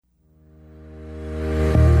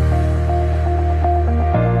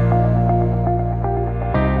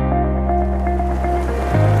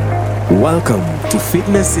Welcome to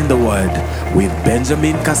Fitness in the Word with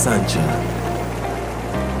Benjamin Kasanja.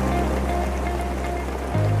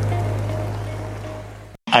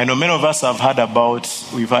 I know many of us have heard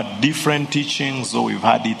we've had different teachings, or we've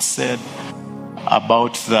had it said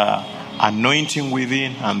about the anointing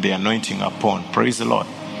within and the anointing upon. Praise the Lord.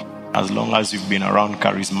 As long as you've been around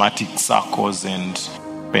charismatic circles and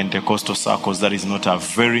Pentecostal circles, that is not a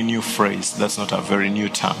very new phrase. That's not a very new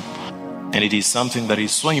term. And it is something that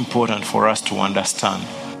is so important for us to understand.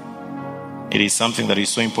 It is something that is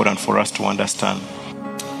so important for us to understand.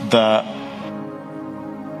 The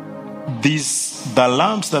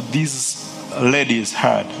lamps that these ladies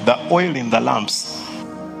had, the oil in the lamps,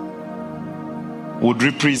 would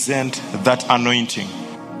represent that anointing,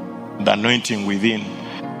 the anointing within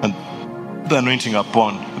and the anointing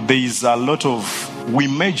upon. There is we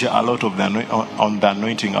measure a lot of on the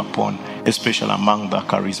anointing upon, especially among the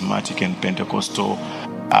charismatic and Pentecostal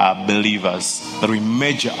believers, that we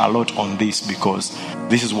measure a lot on this, because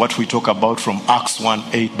this is what we talk about from Acts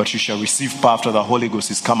 1:8. But you shall receive power after the Holy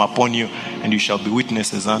Ghost is come upon you, and you shall be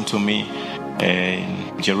witnesses unto me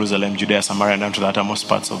in Jerusalem, Judea, Samaria, and unto the uttermost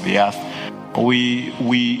parts of the earth. We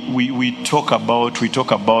talk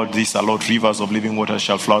about this a lot. Rivers of living water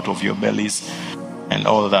shall flow out of your bellies and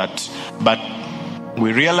all that. But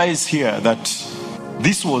we realize here that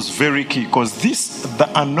this was very key, because the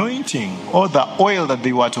anointing or the oil that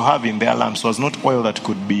they were to have in their lamps was not oil that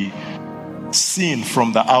could be seen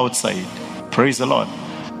from the outside. Praise the Lord.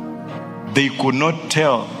 They could not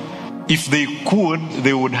tell. If they could,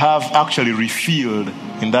 they would have actually refilled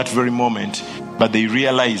in that very moment. But they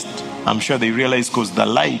realized, I'm sure they realized, because the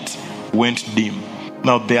light went dim.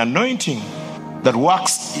 Now the anointing that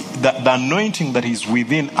works, the anointing that is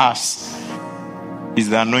within us is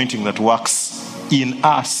the anointing that works in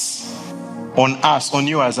us, on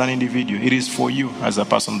you as an individual. It is for you as a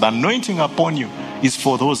person. The anointing upon you is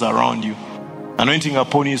for those around you. Anointing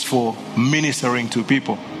upon you is for ministering to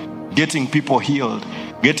people, getting people healed,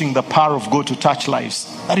 getting the power of God to touch lives.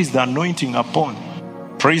 That is the anointing upon.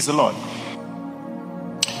 Praise the Lord.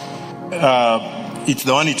 It's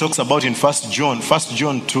the one he talks about in 1 John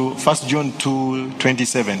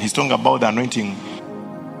 2:27. He's talking about the anointing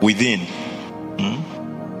within.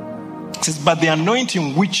 It says, but the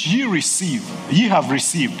anointing which ye have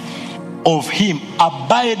received of him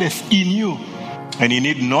abideth in you, and ye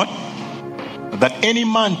need not that any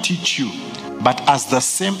man teach you, but as the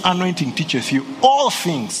same anointing teacheth you all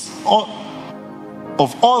things,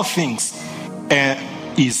 of all things,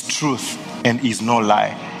 is truth and is no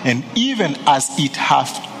lie. And even as it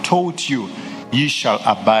hath taught you, ye shall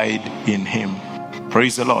abide in him.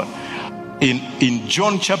 Praise the Lord. In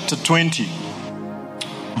John chapter 20,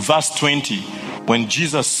 verse 20, when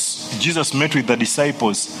Jesus met with the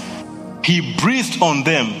disciples, he breathed on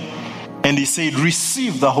them and he said,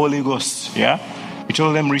 receive the Holy Ghost. Yeah, he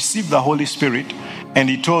told them, receive the Holy Spirit. And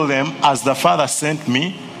he told them, as the Father sent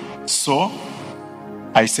me, so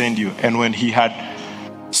I send you. And when he had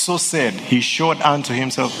so said, he showed unto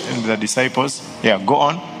himself and the disciples. Yeah, go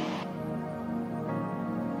on.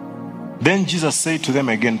 Then Jesus said to them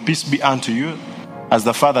again, peace be unto you. As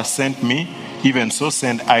the Father sent me, even so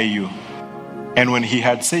send I you. And when he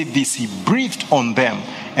had said this, he breathed on them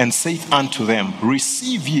and said unto them,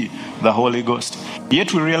 receive ye the Holy Ghost.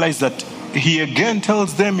 Yet we realize that he again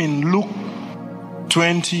tells them in Luke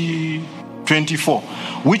 20:24,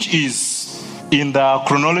 which is in the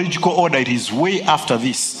chronological order, it is way after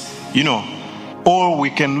this, or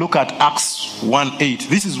we can look at Acts 1:8.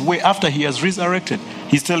 This is way after he has resurrected.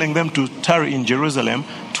 He's telling them to tarry in Jerusalem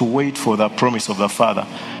to wait for the promise of the Father.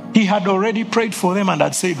 He had already prayed for them and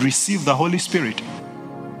had said, receive the Holy Spirit.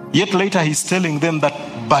 Yet later he's telling them that,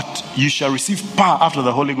 but you shall receive power after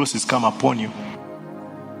the Holy Ghost is come upon you.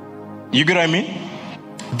 You get what I mean?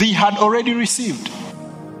 They had already received,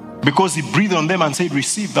 because he breathed on them and said,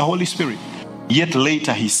 receive the Holy Spirit. Yet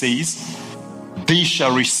later he says, they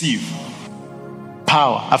shall receive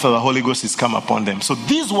power after the Holy Ghost is come upon them. So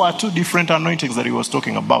these were two different anointings that he was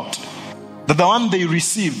talking about. That the one they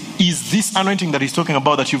received is this anointing that he's talking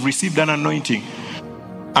about, that you've received an anointing,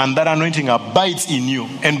 and that anointing abides in you.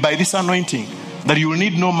 And by this anointing, that you will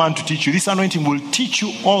need no man to teach you. This anointing will teach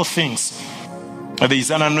you all things. There is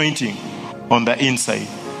an anointing on the inside.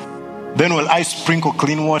 Then will I sprinkle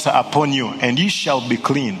clean water upon you, and ye shall be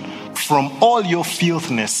clean. From all your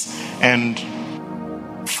filthiness and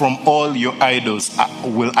from all your idols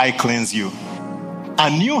will I cleanse you. A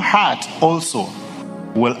new heart also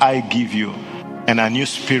will I give you, and a new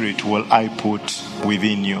spirit will I put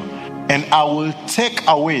within you. And I will take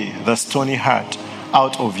away the stony heart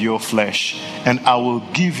out of your flesh, and I will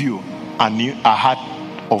give you a heart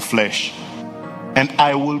of flesh. and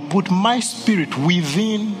I will put my spirit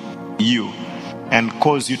within you and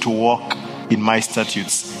cause you to walk in my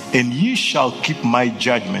statutes, and ye shall keep my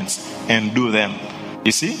judgments and do them.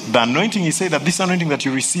 You see, the anointing, he said that this anointing that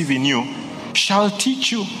you receive in you shall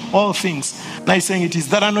teach you all things. Now he's saying it is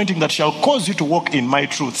that anointing that shall cause you to walk in my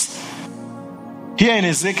truths. Here in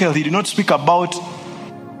Ezekiel, he did not speak about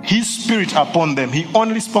his spirit upon them. He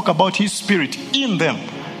only spoke about his spirit in them,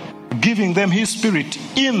 giving them his spirit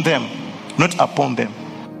in them, not upon them.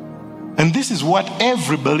 And this is what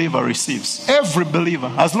every believer receives. Every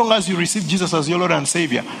believer, as long as you receive Jesus as your Lord and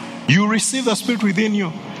Savior, you receive the Spirit within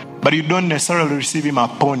you, but you don't necessarily receive him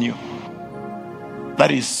upon you.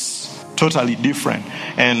 That is totally different.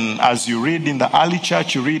 And as you read in the early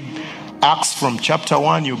church, you read Acts from chapter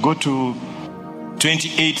 1, you go to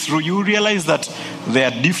 28 through, you realize that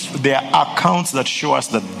there are accounts that show us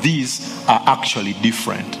that these are actually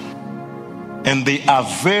different. And they are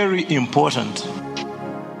very important.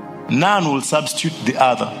 None will substitute the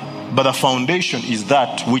other, but the foundation is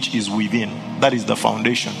that which is within. That is the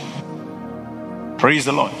foundation. Praise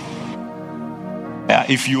the Lord.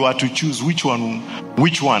 If you are to choose which one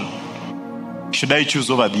should I choose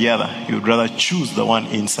over the other, you would rather choose the one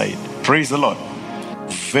inside. Praise the Lord.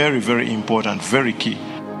 Very, very important, very key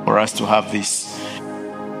for us to have this.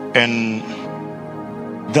 And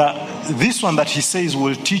this one that he says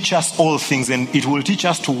will teach us all things, and it will teach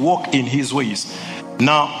us to walk in his ways.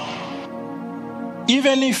 Now,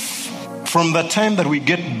 even if from the time that we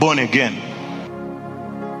get born again,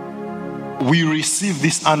 we receive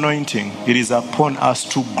this anointing, it is upon us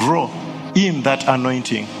to grow in that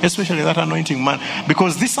anointing, especially that anointing man,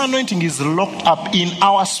 because this anointing is locked up in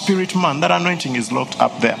our spirit man. That anointing is locked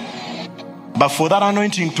up there. But for that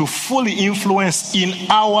anointing to fully influence in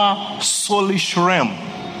our soulish realm,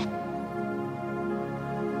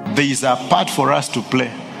 there is a part for us to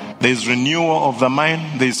play. There is renewal of the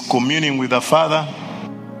mind. There is communing with the Father,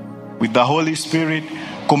 with the Holy Spirit,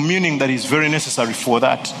 communing that is very necessary for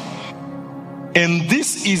that. And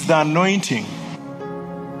this is the anointing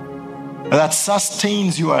that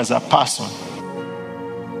sustains you as a person.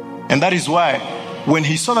 And that is why when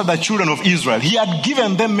he saw that the children of Israel, he had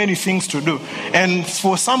given them many things to do. And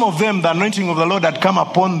for some of them, the anointing of the Lord had come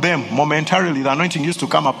upon them momentarily. The anointing used to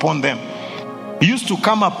come upon them. It used to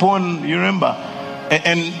come upon, you remember,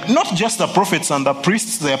 and not just the prophets and the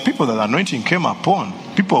priests. There are people that the anointing came upon.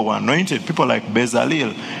 People were anointed, people like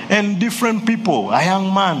Bezalel, and different people. A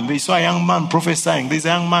young man, they saw a young man prophesying. There's a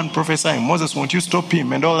young man prophesying. Moses, won't you stop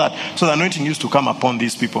him? And all that. So the anointing used to come upon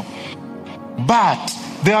these people. But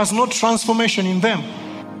there was no transformation in them.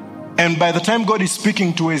 And by the time God is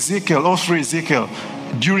speaking to Ezekiel, or through Ezekiel,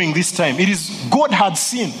 during this time, it is God had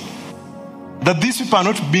seen that these people are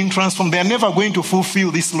not being transformed. They are never going to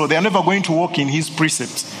fulfill this law. They are never going to walk in his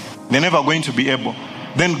precepts. They're never going to be able.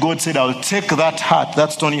 Then God said, I'll take that heart,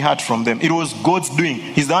 that stony heart from them. It was God's doing.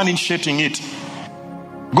 He's the one initiating it.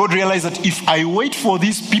 God realized that if I wait for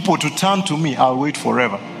these people to turn to me, I'll wait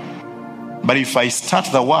forever. But if I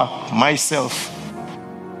start the work myself,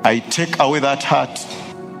 I take away that heart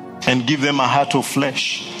and give them a heart of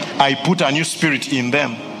flesh. I put a new spirit in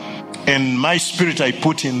them, and my spirit I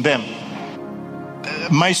put in them.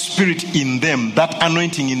 My spirit in them, that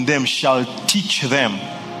anointing in them shall teach them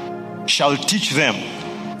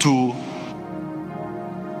to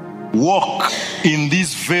walk in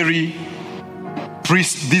these very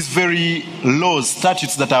laws,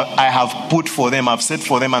 statutes that I have put for them, I've set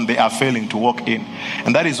for them, and they are failing to walk in.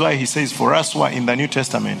 And that is why he says for us who are in the New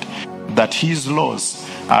Testament that his laws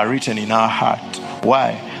are written in our heart.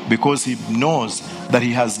 Why? Because he knows that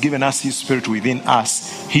he has given us his spirit within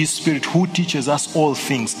us, his spirit who teaches us all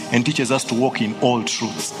things and teaches us to walk in all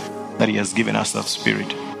truths, that he has given us that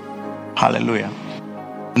spirit. Hallelujah.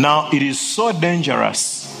 Now it is so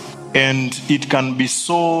dangerous and it can be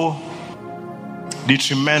so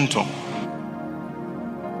detrimental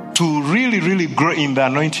to really grow in the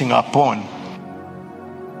anointing upon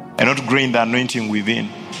and not grow in the anointing within.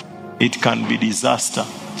 It can be disaster.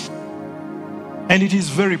 And it is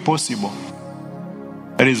very possible.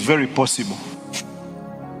 It is very possible.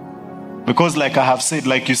 Because like I have said,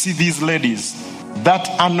 like you see these ladies, that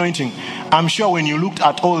anointing, I'm sure when you looked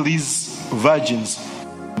at all these virgins,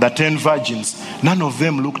 the 10 virgins, none of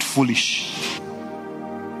them looked foolish.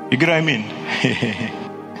 You get what I mean?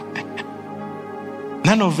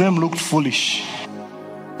 None of them looked foolish.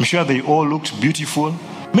 I'm sure they all looked beautiful.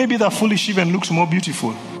 Maybe the foolish even looked more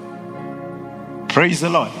beautiful. Praise the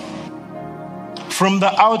Lord. From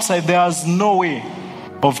the outside, there's no way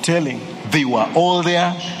of telling. They were all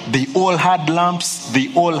there. They all had lamps.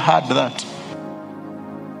 They all had that.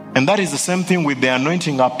 And that is the same thing with the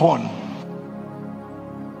anointing upon.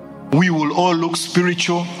 We will all look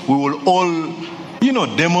spiritual. We will all,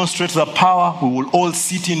 demonstrate the power. We will all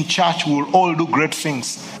sit in church. We will all do great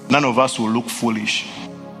things. None of us will look foolish.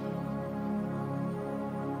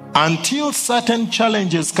 Until certain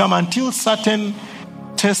challenges come, until certain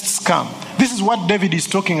tests come. This is what David is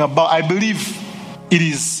talking about. I believe it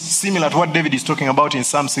is similar to what David is talking about in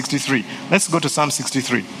Psalm 63. Let's go to Psalm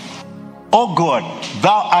 63. O God,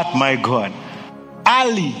 thou art my God.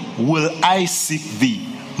 Early will I seek thee.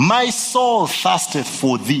 My soul thirsteth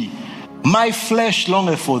for thee. My flesh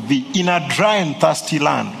longeth for thee in a dry and thirsty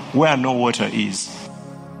land where no water is.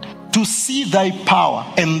 To see thy power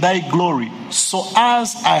and thy glory, so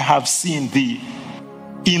as I have seen thee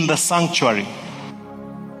in the sanctuary.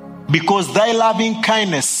 Because thy loving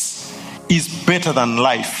kindness is better than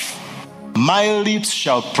life. My lips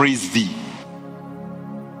shall praise thee.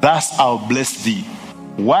 Thus I'll bless thee.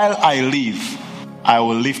 While I live, I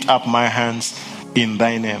will lift up my hands in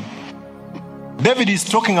thy name. David is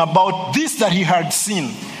talking about this that he had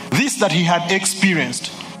seen, this that he had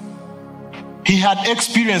experienced. He had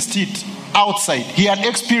experienced it outside. He had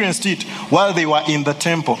experienced it while they were in the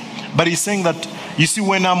temple. But he's saying that, you see,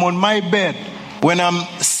 when I'm on my bed, when I'm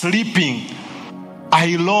sleeping,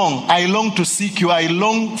 I long to seek you. I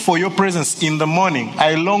long for your presence in the morning.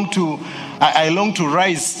 I long to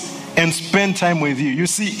rise and spend time with you. You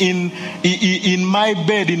see, in my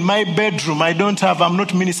bed, in my bedroom, I'm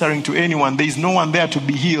not ministering to anyone. There is no one there to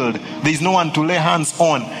be healed. There is no one to lay hands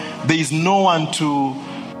on. There is no one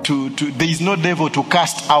there is no devil to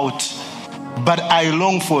cast out. But I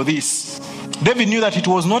long for this. David knew that it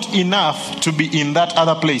was not enough to be in that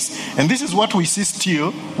other place. And this is what we see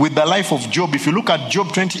still with the life of Job. If you look at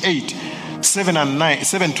Job 28, 7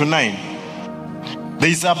 to 9, there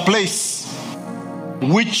is a place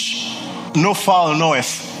which no fowl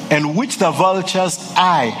knoweth, and which the vulture's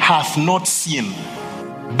eye hath not seen.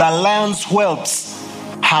 The lion's whelps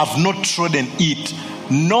have not trodden it,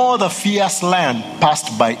 nor the fierce lion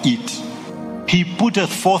passed by it. He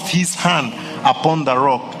putteth forth his hand upon the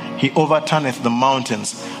rock. He overturneth the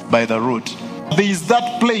mountains by the root. There is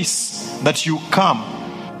that place that you come.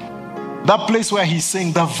 That place where he's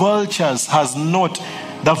saying the vulture's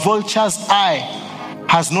eye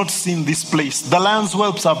has not seen this place. The lion's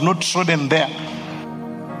whelps have not trodden there.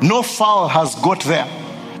 No fowl has got there.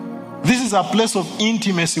 This is a place of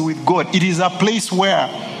intimacy with God. It is a place where,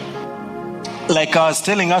 like I was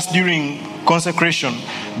telling us during consecration,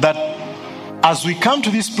 that as we come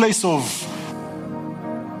to this place of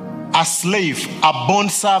a slave, a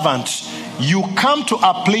bond servant, you come to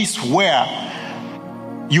a place where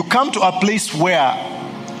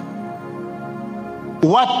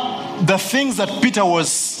what the things that Peter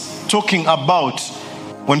was talking about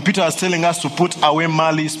when Peter was telling us to put away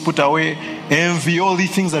malice, put away envy, all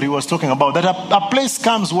these things that he was talking about, that a place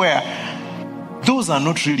comes where those are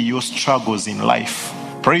not really your struggles in life.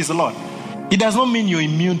 Praise the Lord. It does not mean you're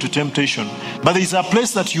immune to temptation, but there is a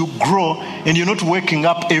place that you grow and you're not waking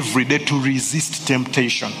up every day to resist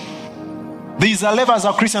temptation. There is a level as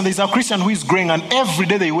a Christian, there is a Christian who is growing and every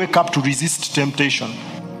day they wake up to resist temptation.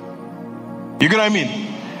 You get what I mean?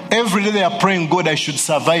 Every day they are praying, God, I should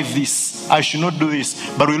survive this. I should not do this.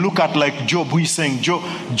 But we look at like Job, who is saying, Job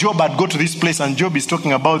had got to this place, and Job is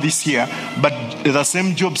talking about this here. But the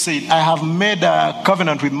same Job said, I have made a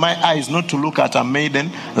covenant with my eyes not to look at a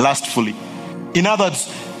maiden lustfully. In other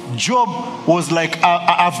words, Job was like,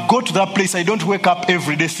 I've got to that place. I don't wake up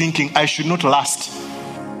every day thinking I should not lust.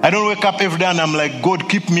 I don't wake up every day and I'm like, God,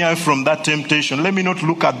 keep me away from that temptation. Let me not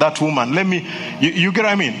look at that woman. You get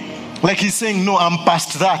what I mean? Like he's saying, no, I'm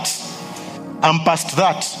past that. I'm past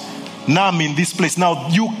that. Now I'm in this place. Now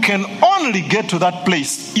you can only get to that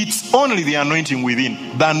place. It's only the anointing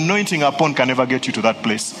within. The anointing upon can never get you to that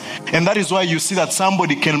place. And that is why you see that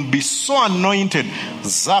somebody can be so anointed,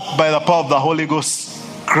 zapped by the power of the Holy Ghost,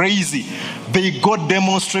 crazy. They go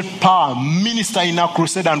demonstrate power, minister in a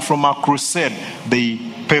crusade, and from a crusade, they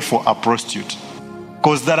pay for a prostitute.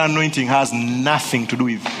 Because that anointing has nothing to do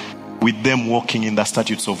with them walking in the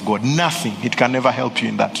statutes of God. Nothing. It can never help you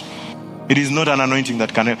in that. It is not an anointing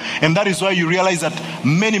that can help. And that is why you realize that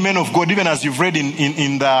many men of God, even as you've read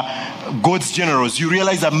in the God's generals, you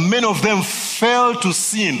realize that many of them fell to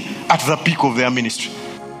sin at the peak of their ministry.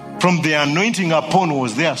 From the anointing upon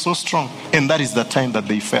was there so strong. And that is the time that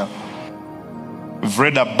they fell. We've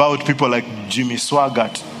read about people like Jimmy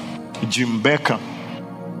Swaggart, Jim Becker.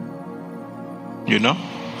 You know?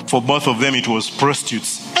 For both of them, it was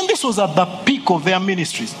prostitutes. And this was at the peak of their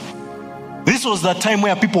ministries. This was the time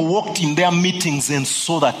where people walked in their meetings and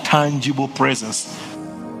saw that tangible presence.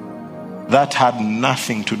 That had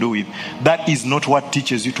nothing to do with. That is not what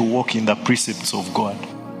teaches you to walk in the precepts of God.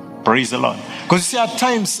 Praise the Lord. Because you see, at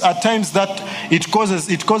times that it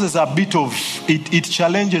causes a bit of, it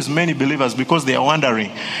challenges many believers because they are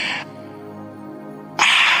wondering,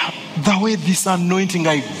 the way this anointing,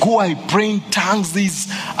 I pray in tongues, there's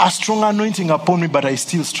a strong anointing upon me, but I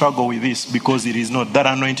still struggle with this because it is not. That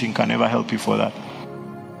anointing can never help you for that.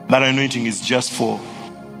 That anointing is just for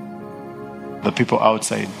the people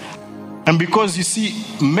outside. And because you see,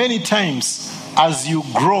 many times as you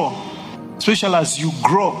grow, especially as you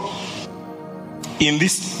grow in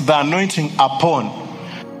this, the anointing upon,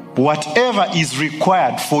 whatever is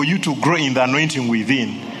required for you to grow in the anointing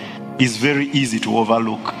within is very easy to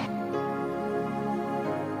overlook.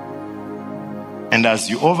 And as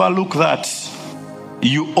you overlook that,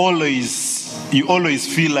 you always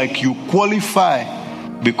feel like you qualify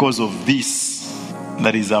because of this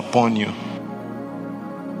that is upon you.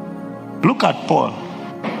 Look at Paul.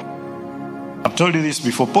 I've told you this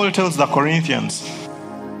before. Paul tells the Corinthians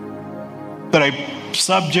that I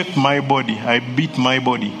subject my body, I beat my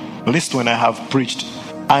body, lest when I have preached,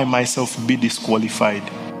 I myself be disqualified.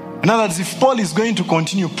 In other words, if Paul is going to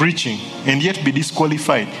continue preaching and yet be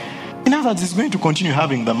disqualified, in other words, he's going to continue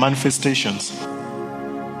having the manifestations.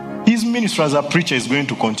 His ministry as a preacher is going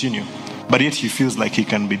to continue, but yet he feels like he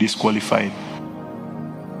can be disqualified.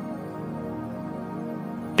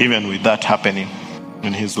 Even with that happening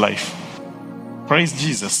in his life. Praise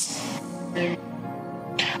Jesus.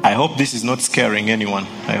 I hope this is not scaring anyone.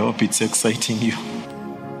 I hope it's exciting you.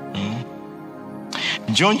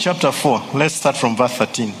 John chapter 4, let's start from verse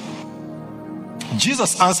 13.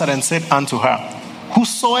 Jesus answered and said unto her,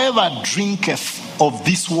 whosoever drinketh of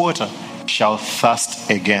this water shall thirst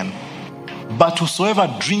again. But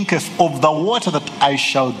whosoever drinketh of the water that I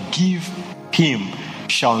shall give him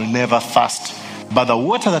shall never thirst. But the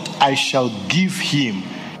water that I shall give him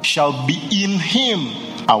shall be in him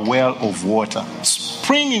a well of water,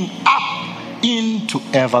 springing up into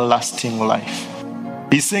everlasting life.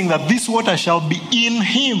 He's saying that this water shall be in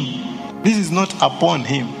him. This is not upon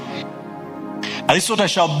him. And this water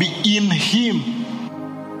shall be in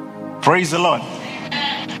him. Praise the Lord.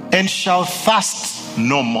 And shall thirst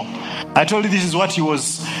no more. I told you this is what he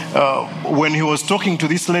was, when he was talking to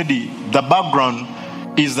this lady, the background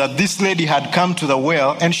is that this lady had come to the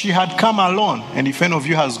well and she had come alone. And if any of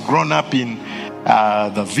you has grown up in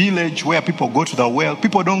the village where people go to the well,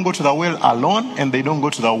 people don't go to the well alone and they don't go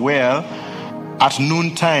to the well at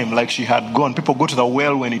noontime like she had gone. People go to the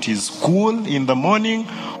well when it is cool in the morning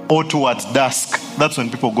or towards dusk. That's when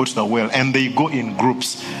people go to the well and they go in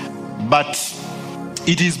groups. But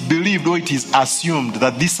it is believed or it is assumed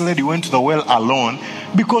that this lady went to the well alone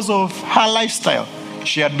because of her lifestyle.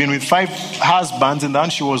 She had been with 5 husbands and the one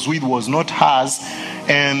she was with was not hers.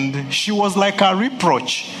 And she was like a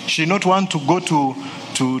reproach. She did not want to go to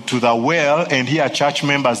the well and hear church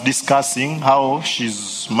members discussing how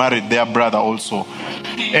she's married their brother also.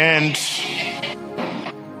 And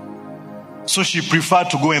so she preferred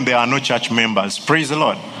to go and there are no church members. Praise the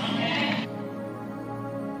Lord.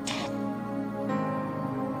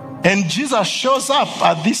 And Jesus shows up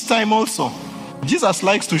at this time also. Jesus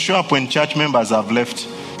likes to show up when church members have left.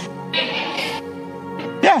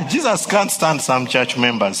 Yeah, Jesus can't stand some church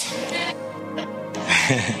members.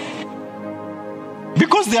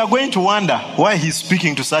 Because they are going to wonder why he's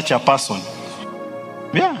speaking to such a person.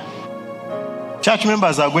 Yeah. Church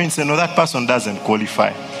members are going to say, no, that person doesn't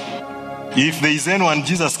qualify. If there is anyone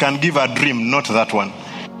Jesus can give a dream, not that one.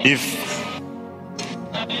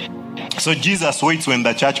 So Jesus waits when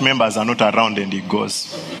the church members are not around and he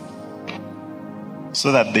goes.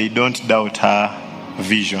 So that they don't doubt her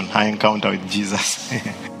vision, her encounter with Jesus.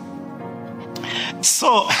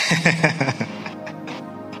 So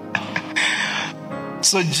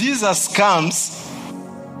Jesus comes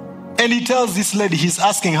and he tells this lady, he's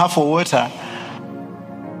asking her for water.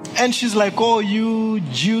 And she's like, oh, you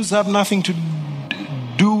Jews have nothing to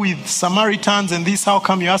do with Samaritans and this, how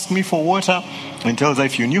come you ask me for water? And tells her,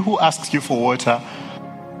 if you knew who asks you for water,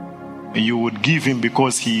 you would give him,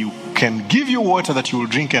 because he can give you water that you will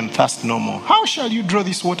drink and thirst no more. How shall you draw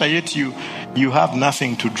this water, yet you have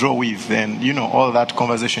nothing to draw with? And all that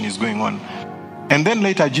conversation is going on. And then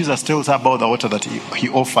later Jesus tells her about the water that he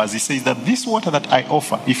offers. He says that this water that I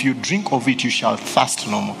offer, if you drink of it, you shall thirst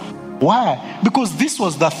no more. Why? Because this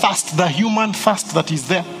was the thirst, the human thirst that is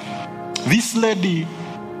there. This lady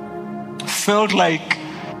felt like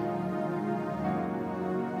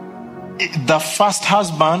the first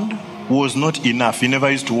husband was not enough. He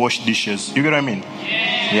never used to wash dishes. You get what I mean?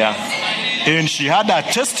 Yeah. And she had a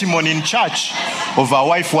testimony in church of a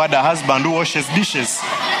wife who had a husband who washes dishes.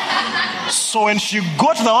 So when she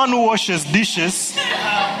got the one who washes dishes,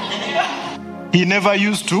 he never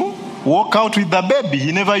used to walk out with the baby.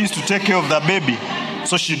 He never used to take care of the baby.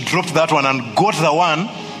 So she dropped that one and got the one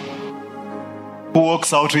who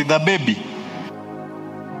walks out with the baby.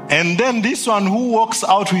 And then this one who walks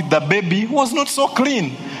out with the baby was not so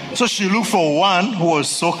clean. So she looked for one who was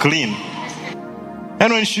so clean.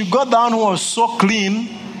 And when she got the one who was so clean,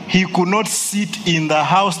 he could not sit in the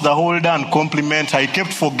house the whole day and compliment her. He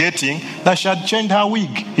kept forgetting that she had changed her wig.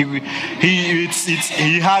 He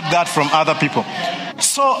had that from other people.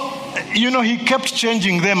 So, he kept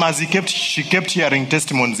changing them as she kept hearing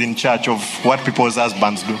testimonies in church of what people's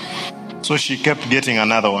husbands do. So she kept getting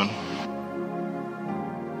another one.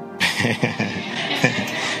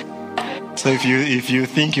 So if you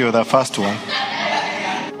think you're the first one,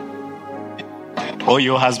 or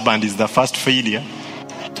your husband is the first failure,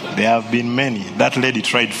 there have been many. That lady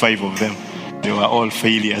tried 5 of them. They were all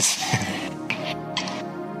failures.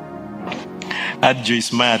 I had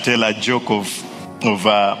Joyce Meyer tell a joke of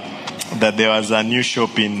that there was a new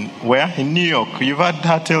shop in New York. You've heard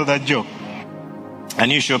her tell that joke. A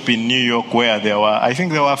new shop in New York where there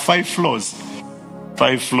were 5 floors.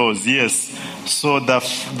 5 floors, yes. So that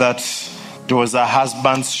it was a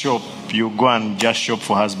husband's shop. You go and just shop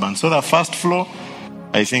for husbands. So the first floor,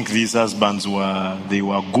 I think these husbands were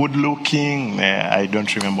good looking. I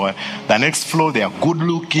don't remember why. The next floor, they are good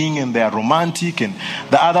looking and they are romantic. And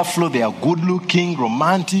the other floor, they are good looking,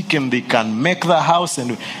 romantic, and they can make the house.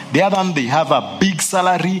 And the other one, they have a big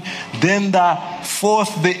salary. Then the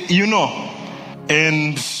fourth,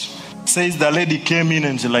 and says the lady came in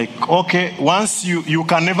and she's like, okay, once you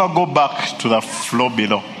can never go back to the floor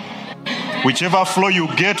below. Whichever floor you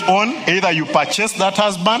get on, either you purchase that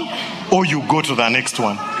husband or you go to the next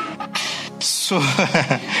one. So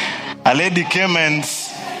a lady came and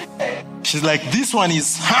she's like, this one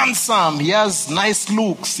is handsome. He has nice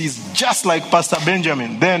looks. He's just like Pastor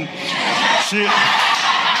Benjamin. Then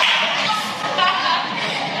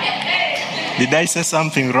did I say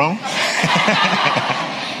something wrong?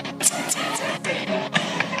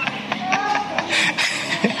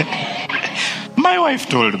 My wife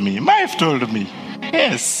told me.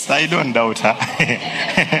 Yes, I don't doubt her.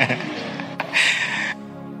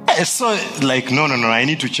 So, no, I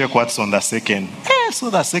need to check what's on the second. So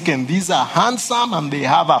the second, these are handsome and they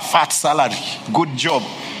have a fat salary. Good job.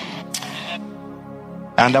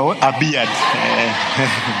 And a beard.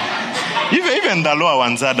 Even the lower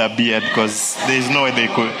ones had a beard because there's no way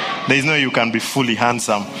you can be fully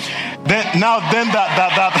handsome. Then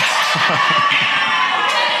that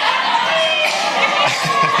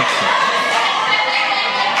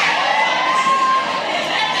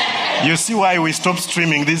you see why we stopped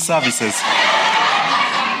streaming these services?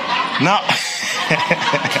 Now,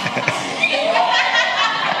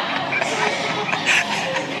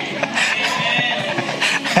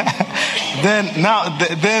 then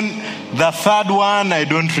the third one, I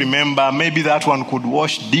don't remember. Maybe that one could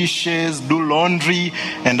wash dishes, do laundry,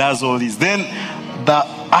 and does all this. Then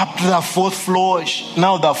up to the 4th floor,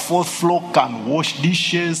 now the 4th floor can wash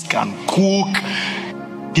dishes, can cook.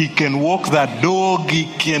 He can walk the dog. He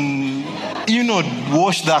can,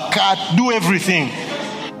 wash the cat, do everything.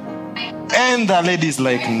 And the lady's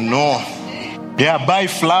like, no. Yeah, buy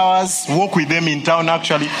flowers, walk with them in town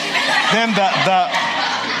actually.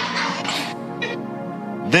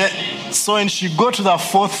 Then so when she got to the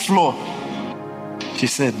 4th floor, she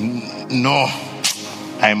said, no,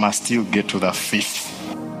 I must still get to the 5th.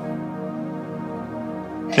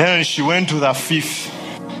 Then when she went to the 5th,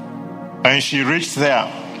 and she reached there,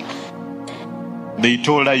 they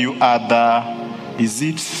told her you are the,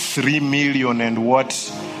 3 million and what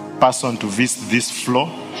person to visit this floor?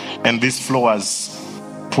 And this floor was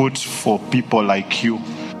put for people like you.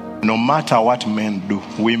 No matter what men do,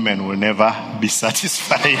 women will never be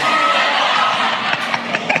satisfied.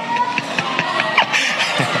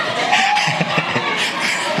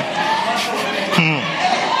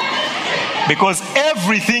 Because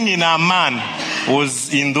everything in a man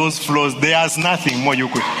was in those floors. There's nothing more you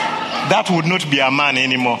could. That would not be a man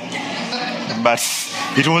anymore. But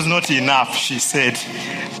it was not enough, she said.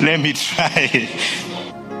 Let me try.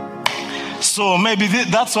 So maybe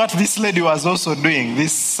that's what this lady was also doing,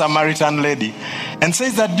 this Samaritan lady. And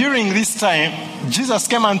says that during this time, Jesus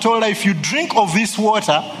came and told her, if you drink of this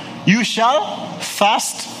water, you shall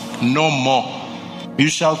thirst no more. You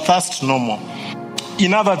shall thirst no more.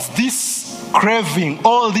 In other words, this craving,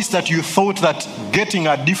 all this that you thought that getting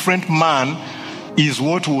a different man is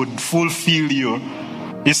what would fulfill you.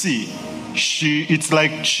 You see, it's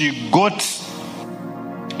like she got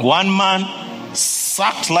one man,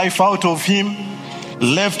 sucked life out of him,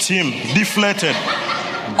 left him deflated.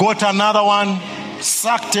 Got another one,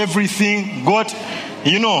 sucked everything,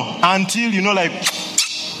 until, like,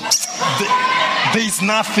 there's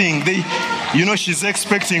nothing. She's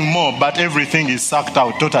expecting more, but everything is sucked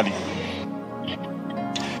out totally.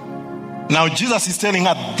 Now, Jesus is telling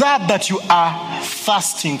her that you are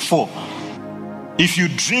thirsting for. If you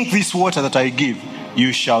drink this water that I give,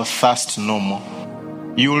 you shall thirst no more.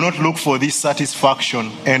 You will not look for this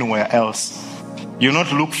satisfaction anywhere else. You will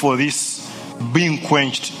not look for this being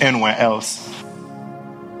quenched anywhere else.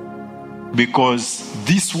 Because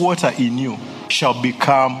this water in you shall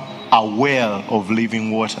become a well of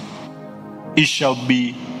living water. It shall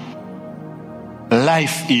be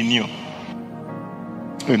life in you.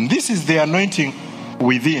 And this is the anointing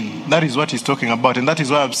within. That is what he's talking about. And that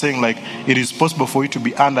is why I'm saying, like, it is possible for you to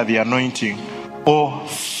be under the anointing or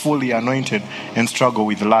fully anointed and struggle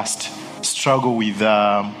with lust, struggle with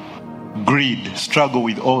greed, struggle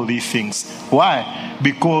with all these things. Why?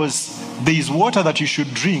 Because there is water that you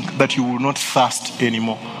should drink that you will not thirst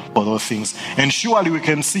anymore for those things. And surely we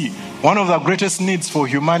can see one of the greatest needs for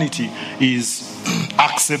humanity is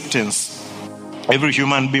acceptance. Every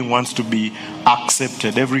human being wants to be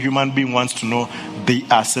accepted. Every human being wants to know they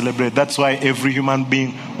are celebrated. That's why every human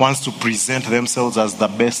being wants to present themselves as the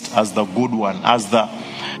best, as the good one,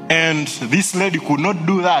 and this lady could not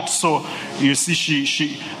do that. So you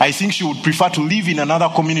see, I think she would prefer to live in another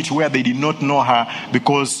community where they did not know her,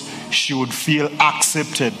 because she would feel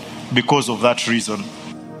accepted because of that reason.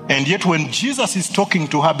 And yet when Jesus is talking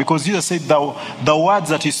to her, because Jesus said the words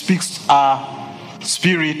that he speaks are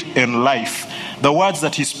spirit and life. The words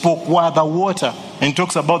that he spoke were the water. And he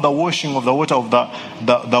talks about the washing of the water of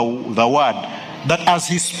the word. That as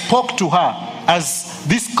he spoke to her, as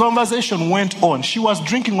this conversation went on, she was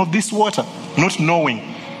drinking of this water, not knowing.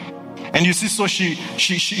 And you see, so she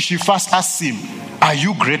first asked him, are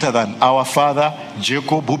you greater than our father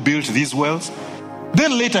Jacob, who built these wells?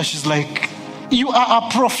 Then later she's like, you are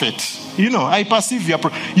a prophet. I perceive you.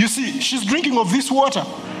 You see, she's drinking of this water.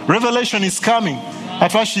 Revelation is coming.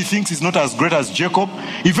 At first she thinks he's not as great as Jacob.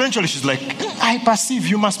 Eventually she's like, I perceive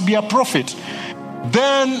you must be a prophet.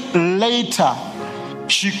 Then later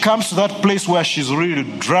she comes to that place where she's really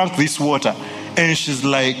drunk this water. And she's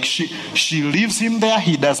like, she leaves him there.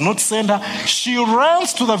 He does not send her. She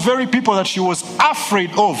runs to the very people that she was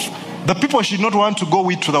afraid of. The people she did not want to go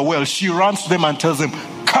with to the well. She runs to them and tells them,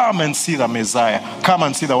 come and see the Messiah. Come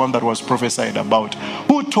and see the one that was prophesied about.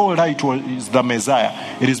 Who told her it was the Messiah?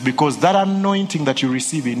 It is because that anointing that you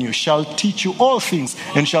receive in you shall teach you all things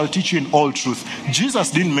and shall teach you in all truth.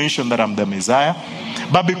 Jesus didn't mention that I'm the Messiah,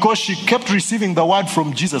 but because she kept receiving the word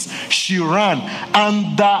from Jesus, she ran.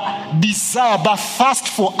 And the desire, the thirst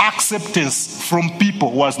for acceptance from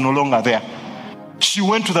people was no longer there. She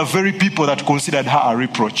went to the very people that considered her a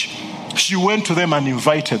reproach. She went to them and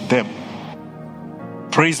invited them.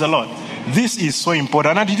 Praise the Lord. This is so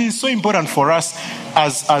important, and it is so important for us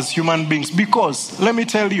as human beings, because let me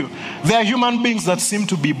tell you, there are human beings that seem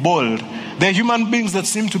to be bold. There are human beings that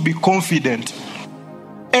seem to be confident,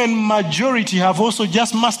 and majority have also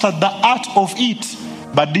just mastered the art of it,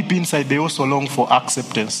 but deep inside they also long for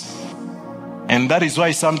acceptance. And that is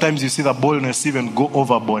why sometimes you see the boldness even go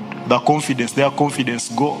overboard, their confidence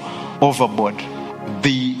go overboard.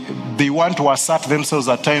 They want to assert themselves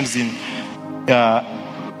at times in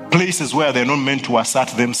places where they're not meant to assert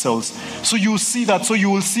themselves. So you see that. So you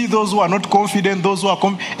will see those who are not confident, those who are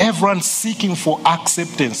everyone seeking for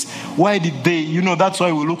acceptance. Why did they? That's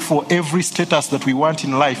why we look for every status that we want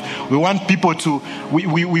in life. We want people to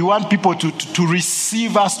we want people to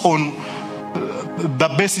receive us on the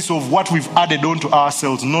basis of what we've added on to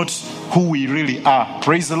ourselves, not who we really are.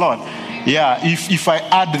 Praise the Lord. Yeah, if I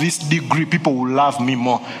add this degree, people will love me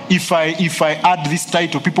more. If I add this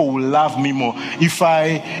title, people will love me more. If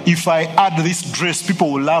I add this dress,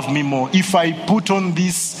 people will love me more. If I put on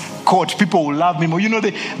this coat, people will love me more.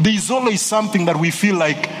 There's always something that we feel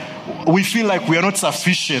like we are not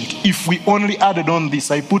sufficient. If we only added on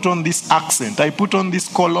this, I put on this accent, I put on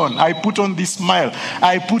this cologne, I put on this smile,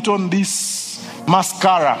 I put on this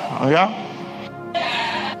mascara. Yeah,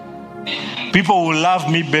 people will love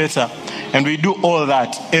me better. And we do all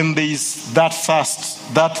that, and there is that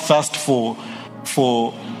thirst for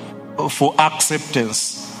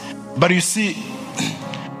acceptance. But you see,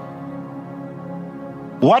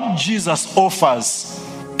 what Jesus offers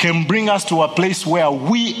can bring us to a place where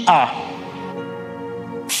we are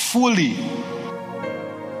fully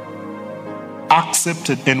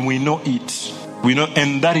accepted, and we know it. We know,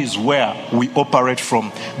 and that is where we operate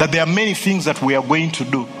from. That there are many things that we are going to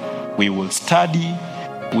do. We will study.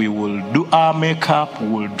 We will do our makeup, we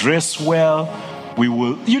will dress well, we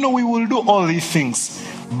will do all these things.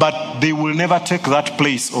 but they will never take that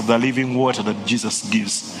place of the living water that Jesus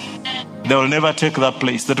gives. They will never take that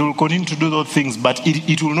place. That will continue to do those things, but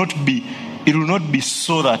it will not be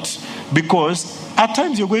so that, because at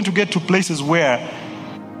times you're going to get to places where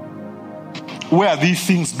these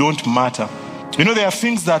things don't matter. You know, there are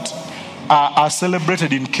things that are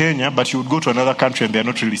celebrated in Kenya, but you would go to another country and they're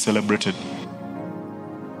not really celebrated.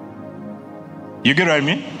 You get what I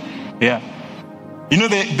mean? Yeah. You know,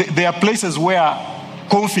 there are places where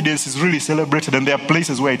confidence is really celebrated, and there are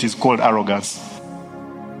places where it is called arrogance.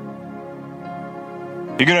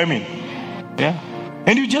 You get what I mean? Yeah.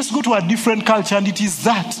 And you just go to a different culture and it is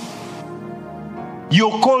that.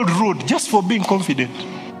 You're called rude just for being confident.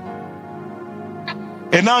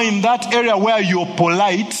 And now in that area where you're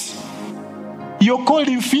polite, you're called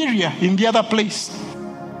inferior in the other place.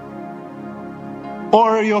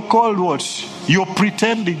 Or you're called what? You're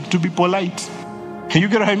pretending to be polite. You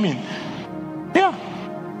get what I mean? Yeah.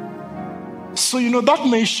 So, you know, that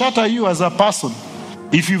may shatter you as a person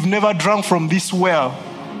if you've never drunk from this well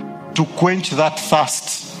to quench that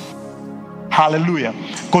thirst. Hallelujah.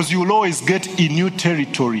 Because you will always get a new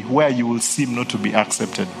territory where you will seem not to be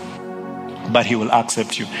accepted, but he will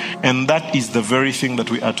accept you. And that is the very thing that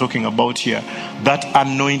we are talking about here, that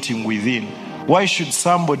anointing within. Why should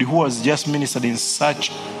somebody who has just ministered in such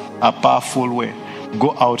a powerful way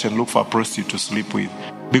go out and look for a prostitute to sleep with?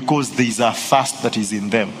 Because there is a thirst that is in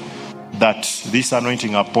them that this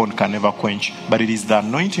anointing upon can never quench. But it is the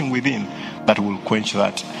anointing within that will quench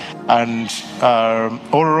that. And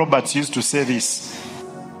Oral Roberts used to say this.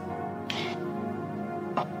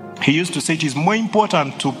 He used to say it is more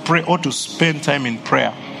important to pray or to spend time in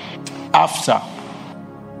prayer after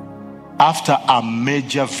a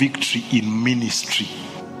major victory in ministry.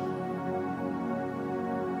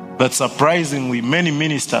 That surprisingly, many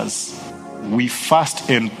ministers, we fast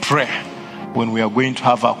and pray when we are going to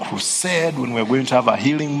have a crusade, when we are going to have a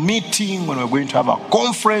healing meeting, when we are going to have a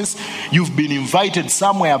conference. You've been invited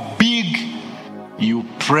somewhere big. You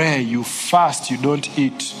pray, you fast, you don't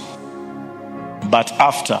eat. But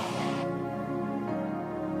after,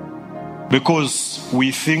 because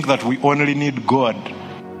we think that we only need God,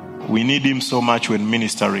 we need him so much when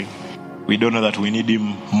ministering, we don't know that we need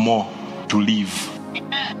him more to live.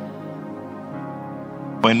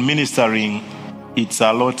 When ministering, it's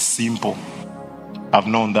a lot simple. I've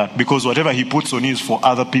known that, because whatever he puts on you is for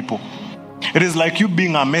other people. It is like you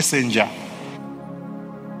being a messenger.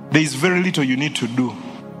 There is very little you need to do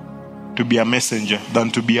to be a messenger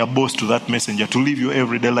than to be a boss to that messenger, to live your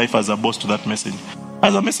everyday life as a boss to that messenger.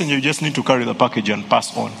 As a messenger, you just need to carry the package and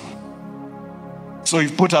pass on. So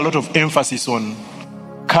you've put a lot of emphasis on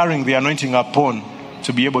carrying the anointing upon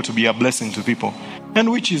to be able to be a blessing to people.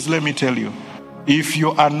 And which is, let me tell you, if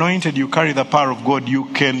you're anointed, you carry the power of God, you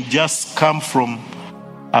can just come from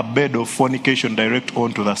a bed of fornication direct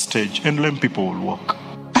onto the stage, and lame people will walk.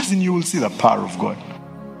 As in, you will see the power of God.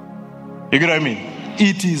 You get what I mean?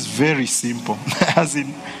 It is very simple. As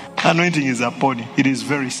in, anointing is upon you. It is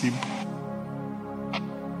very simple.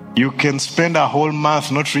 You can spend a whole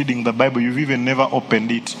month not reading the Bible. You've even never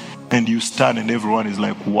opened it, and you stand and everyone is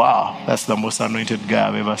like, wow, that's the most anointed guy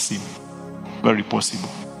I've ever seen. Very possible.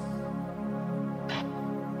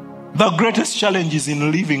 The greatest challenge is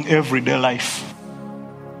in living everyday life.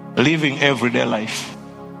 Living everyday life.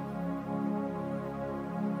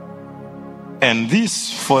 And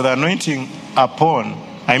this, for the anointing upon,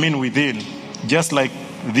 within, just like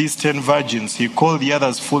these 10 virgins, he called the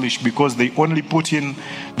others foolish because they only put in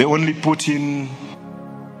what? They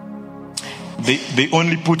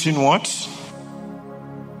only put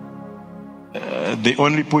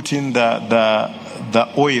in the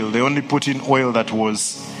oil. They only put in oil that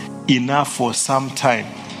was enough for some time.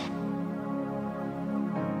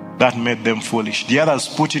 That made them foolish. The others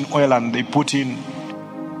put in oil and they put in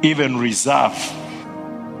even reserve.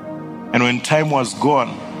 And when time was gone,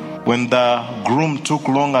 when the groom took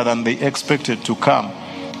longer than they expected to come,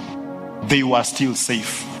 they were still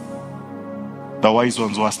safe. The wise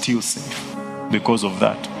ones were still safe because of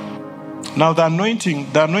that. Now the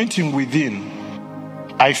anointing within,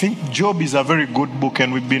 I think Job is a very good book,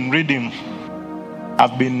 and we've been reading.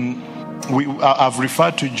 I've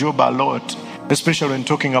referred to Job a lot, especially when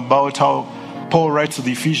talking about how Paul writes to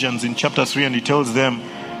the Ephesians in chapter 3, and he tells them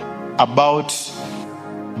about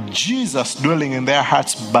Jesus dwelling in their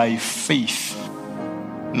hearts by faith.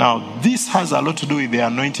 Now, this has a lot to do with the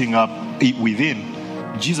anointing up within.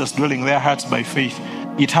 Jesus dwelling in their hearts by faith.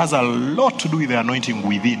 It has a lot to do with the anointing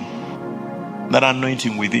within. That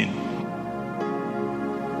anointing within.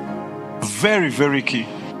 Very, very key.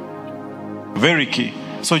 Very key.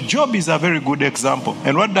 So Job is a very good example.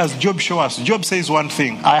 And what does Job show us? Job says one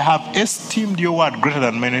thing: I have esteemed your word greater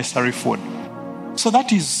than my necessary food. So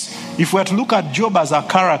that is, if we were to look at Job as a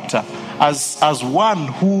character, as one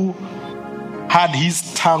who had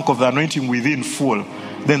his tank of the anointing within full,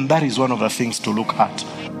 then that is one of the things to look at.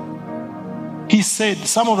 He said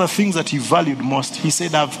some of the things that he valued most. He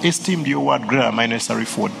said, I've esteemed your word greater than my necessary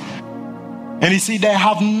food. And he said, I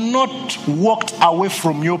have not walked away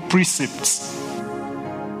from your precepts.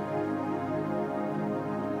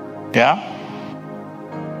 Yeah?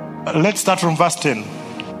 Let's start from verse 10.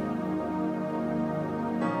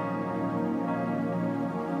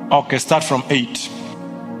 Okay, start from 8.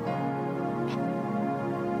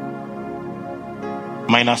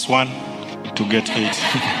 Minus 1 to get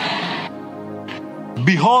 8.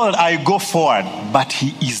 Behold, I go forward, but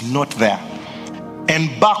he is not there.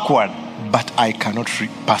 And backward, but I cannot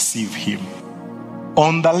perceive him.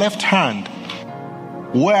 On the left hand,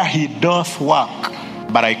 where he doth work,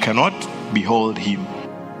 but I cannot behold him.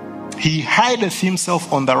 He hideth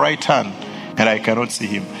himself on the right hand, and I cannot see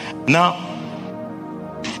him. Now,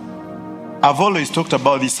 I've always talked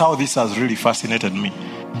about this, how this has really fascinated me.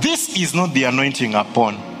 This is not the anointing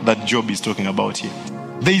upon that Job is talking about here.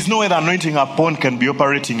 There is no way the anointing upon can be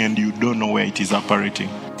operating and you don't know where it is operating.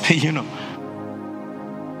 You know,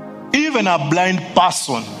 even a blind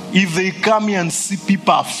person, if they come here and see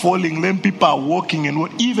people are falling, then people are walking and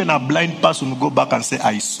what, even a blind person will go back and say,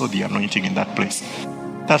 I saw the anointing in that place.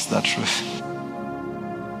 That's the truth.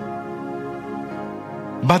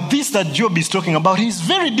 But this that Job is talking about is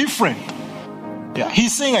very different. Yeah,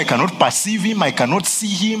 he's saying, I cannot perceive him, I cannot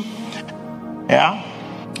see him. Yeah,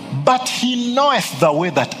 but he knoweth the way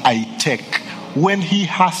that I take. When he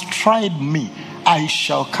has tried me, I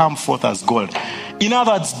shall come forth as gold. In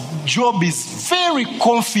other words, Job is very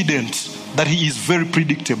confident that he is very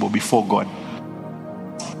predictable before God.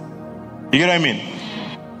 You get what I mean?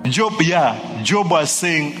 Job was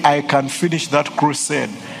saying, I can finish that crusade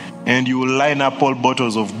and you will line up all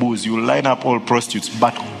bottles of booze, you will line up all prostitutes,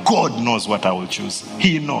 but God knows what I will choose.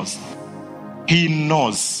 He knows. He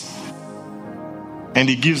knows. And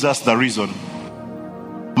he gives us the reason.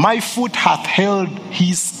 My foot hath held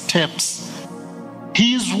his steps.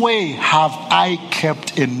 His way have I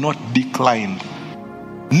kept and not declined.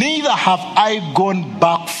 Neither have I gone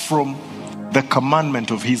back from the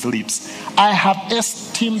commandment of his lips. I have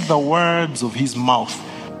esteemed the words of his mouth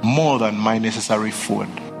more than my necessary food.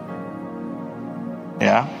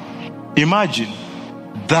 Yeah? Imagine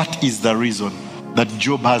that is the reason that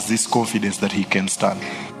Job has this confidence that he can stand.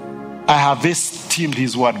 I have esteemed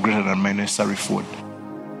his word greater than my necessary food.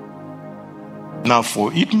 Now,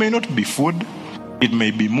 for it may not be food, it may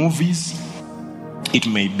be movies, it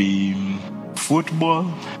may be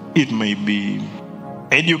football, it may be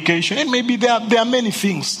education, it may be there are many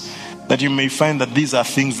things that you may find that these are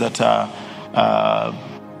things that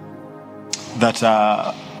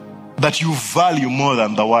you value more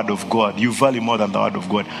than the word of God. You value more than the word of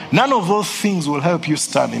God. None of those things will help you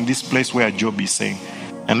stand in this place where Job is saying.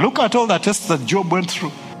 And look at all the tests that Job went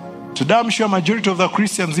through. Today I'm sure majority of the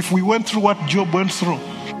Christians, if we went through what Job went through,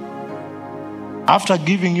 after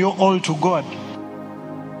giving your all to God,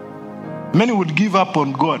 many would give up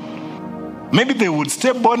on God. Maybe they would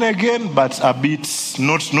stay born again, but a bit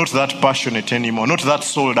not that passionate anymore, not that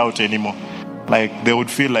sold out anymore. Like they would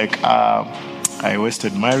feel like, I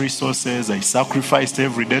wasted my resources, I sacrificed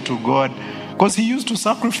every day to God. Because he used to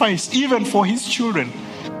sacrifice even for his children.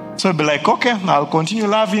 So he'd be like, okay, I'll continue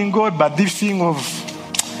loving God, but this thing of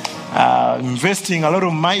investing a lot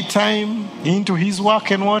of my time into his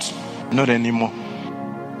work and what? Not anymore.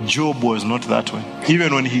 Job was not that way.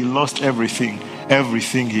 Even when he lost everything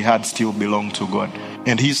he had still belonged to God.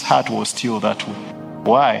 And his heart was still that way.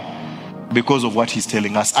 Why? Because of what he's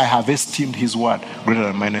telling us. I have esteemed his word greater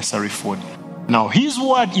than my necessary food. Now, his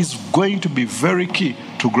word is going to be very key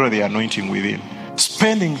to grow the anointing within.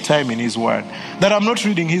 Spending time in his word. That I'm not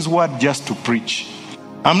reading his word just to preach.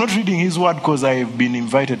 I'm not reading his word because I have been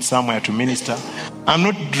invited somewhere to minister. I'm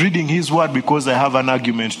not reading his word because I have an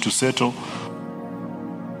argument to settle.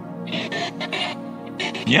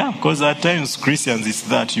 Yeah, because at times Christians, it's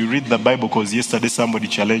that you read the Bible because yesterday somebody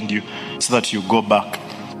challenged you so that you go back.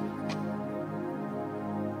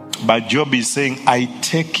 But Job is saying, I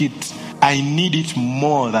take it, I need it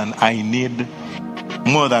more than I need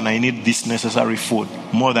this necessary food,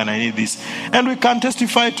 more than I need this. And we can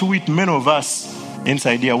testify to it, many of us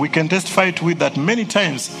inside here, we can testify to it that many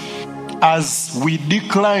times as we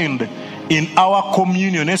declined in our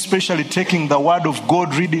communion, especially taking the word of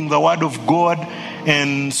God, reading the word of God,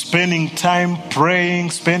 and spending time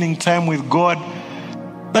praying, spending time with God,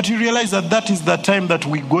 That you realize that that is the time that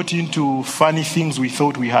we got into funny things we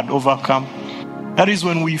thought we had overcome. That is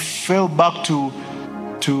when we fell back to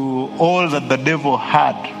all that the devil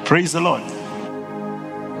had. Praise the Lord.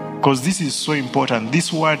 Because this is so important.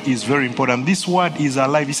 This word is very important. This word is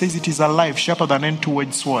alive. He says it is alive, sharper than any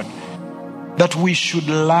two-edged sword. That we should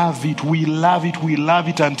love it. We love it. We love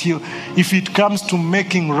it until, if it comes to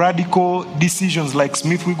making radical decisions like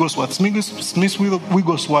Smith Wigglesworth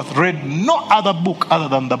read no other book other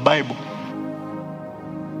than the Bible.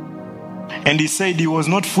 And he said he was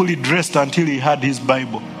not fully dressed until he had his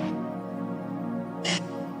Bible.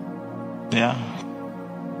 Yeah.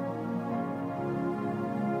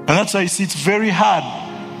 And that's why it's very hard.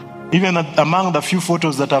 Even among the few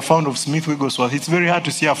photos that are found of Smith Wigglesworth, it's very hard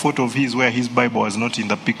to see a photo of his where his Bible was not in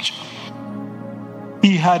the picture.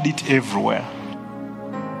 He had it everywhere.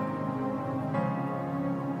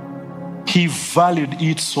 He valued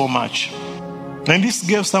it so much. And this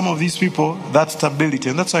gave some of these people that stability.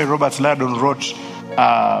 And that's why Robert Liardon wrote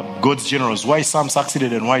God's Generals, why some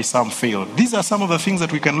succeeded and why some failed. These are some of the things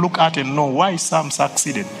that we can look at and know why some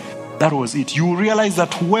succeeded. That was it. You realize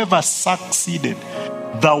that whoever succeeded,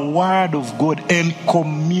 the word of God and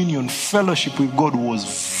communion, fellowship with God was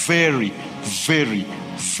very, very,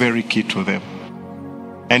 very key to them.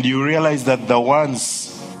 And you realize that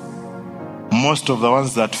most of the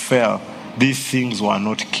ones that fell, these things were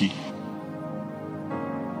not key.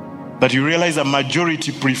 That you realize a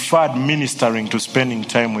majority preferred ministering to spending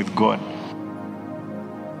time with God.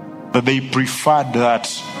 That they preferred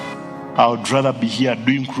that. I would rather be here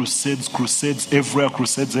doing crusades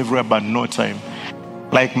everywhere, but no time.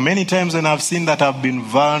 Like many times when I've seen that I've been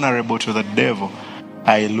vulnerable to the devil,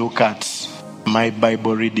 I look at my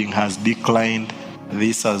Bible reading has declined,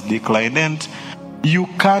 this has declined, and you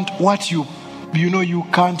can't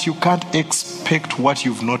expect what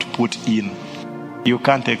you've not put in. You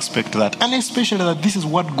can't expect that. And especially that this is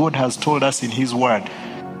what God has told us in His Word.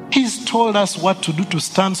 He's told us what to do to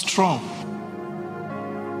stand strong.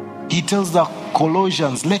 He tells the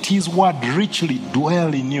Colossians, let His Word richly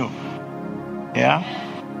dwell in you. Yeah?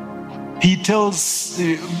 He tells,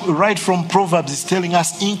 right from Proverbs, he's telling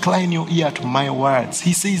us, incline your ear to my words.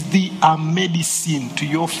 He says, they are medicine to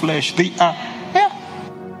your flesh. They are,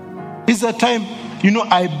 yeah. It's a time,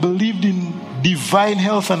 I believed in divine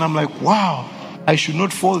health and I'm like, wow, I should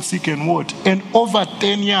not fall sick and what? And over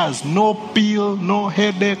 10 years, no pill, no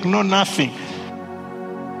headache, no nothing.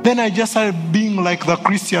 Then I just started being like the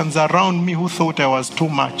Christians around me who thought I was too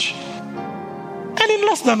much. And in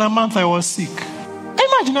less than a month, I was sick.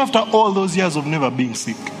 Imagine after all those years of never being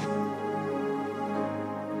sick.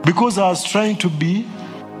 Because I was trying to be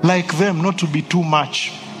like them, not to be too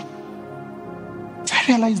much. I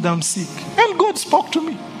realized I'm sick. And God spoke to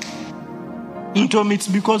me. He told me it's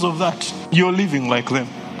because of that. You're living like them.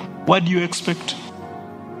 What do you expect?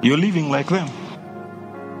 You're living like them.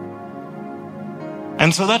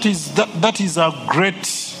 And so that is a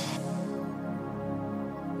great...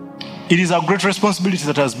 It is a great responsibility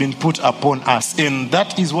that has been put upon us. And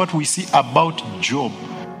that is what we see about Job.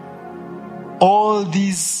 All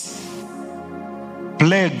these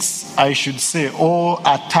plagues, I should say, or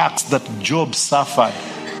attacks that Job suffered.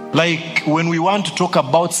 Like when we want to talk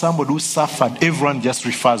about somebody who suffered, everyone just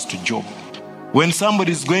refers to Job. When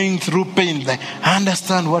somebody is going through pain, like, I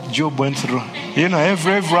understand what Job went through.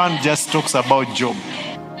 Everyone just talks about Job.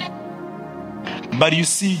 But you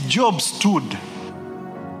see, Job stood.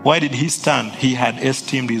 Why did he stand? He had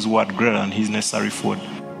esteemed his word greater than his necessary food.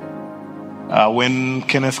 When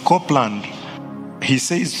Kenneth Copeland, he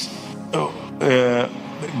says,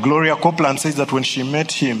 Gloria Copeland says that when she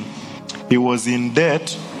met him, he was in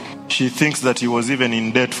debt. She thinks that he was even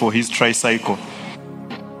in debt for his tricycle.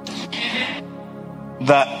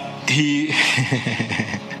 That he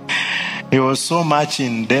was so much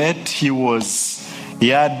in debt. He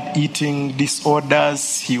had eating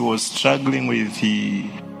disorders. He was struggling with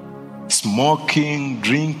smoking,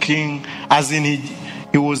 drinking. As in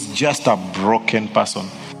he was just a broken person.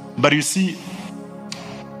 But you see,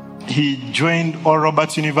 he joined Oral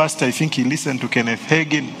Roberts University. I think he listened to Kenneth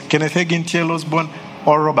Hagin, T.L. Osborne,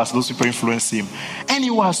 Oral Roberts. Those people influenced him. And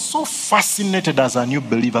he was so fascinated as a new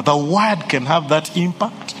believer. The word can have that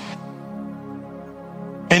impact.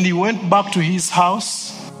 And he went back to his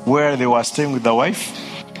house where they were staying with the wife.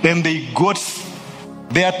 Then they got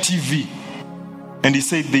their TV. And he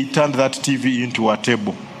said they turned that TV into a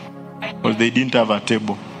table. Because they didn't have a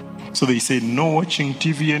table. So they said, no watching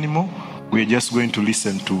TV anymore. We're just going to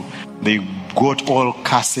listen to. They got all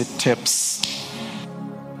cassette tapes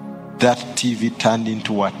that TV turned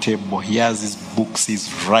into a table. He has his books,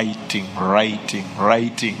 he's writing,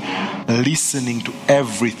 listening to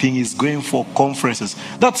everything. He's going for conferences.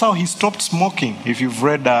 That's how he stopped smoking. If you've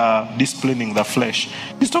read Disciplining the Flesh,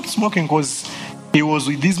 he stopped smoking because he was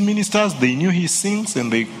with these ministers. They knew he sings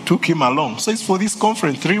and they took him along. So it's for this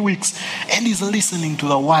conference, 3 weeks, and he's listening to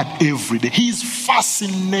the word every day. He's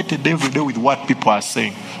fascinated every day with what people are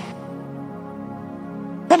saying.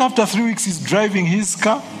 Then after 3 weeks, he's driving his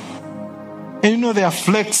car. And there are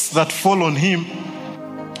flakes that fall on him.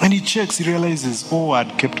 And he checks, he realizes, oh,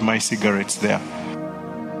 I'd kept my cigarettes there.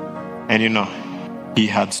 And he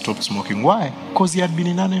had stopped smoking. Why? Because he had been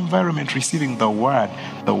in an environment receiving the word.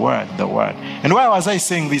 And why was I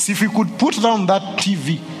saying this? If he could put down that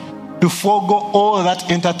TV to forego all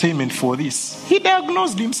that entertainment for this, he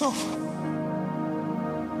diagnosed himself.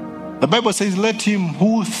 The Bible says, let him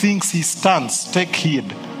who thinks he stands take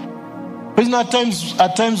heed. But at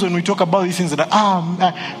times when we talk about these things, that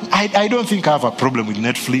I don't think I have a problem with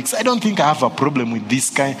Netflix. I don't think I have a problem with this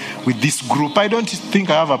group. I don't think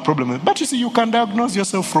I have a problem with. But you see, you can diagnose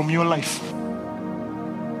yourself from your life.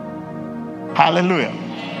 Hallelujah.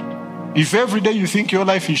 If every day you think your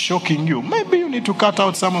life is shocking you, maybe you need to cut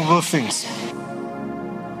out some of those things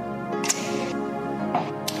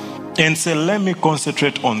and say, let me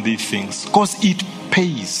concentrate on these things, because it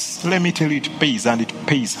pays. Let me tell you, it pays, and it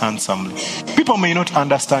pays handsomely. People may not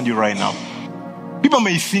understand you right now. People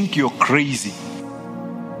may think you're crazy.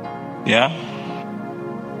 Yeah?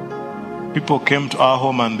 People came to our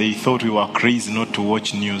home and they thought we were crazy not to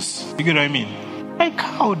watch news. You get what I mean? Like,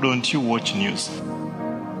 how don't you watch news?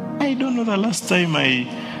 I don't know the last time I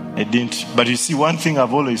didn't. But you see, one thing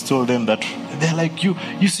I've always told them, that they're like, you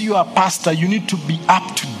see, you're a pastor, you need to be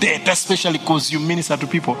up to date, especially because you minister to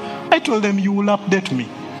people. I told them, you will update me.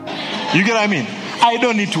 You get what I mean? I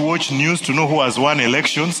don't need to watch news to know who has won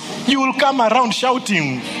elections. You will come around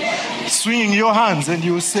shouting, swinging your hands, and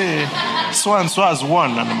you will say, so and so has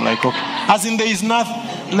won. And I'm like, okay. As in, there is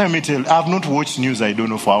nothing. Let me tell you, I've not watched news, I don't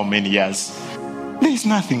know for how many years. There is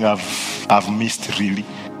nothing I've missed, really.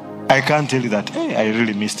 I can't tell you that, hey, I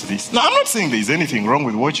really missed this. Now, I'm not saying there's anything wrong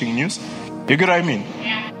with watching news. You get what I mean?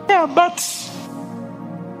 Yeah, but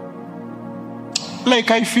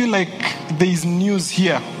I feel like there is news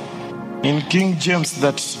here in King James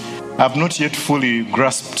that I've not yet fully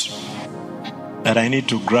grasped, that I need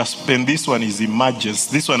to grasp. And this one is emergence.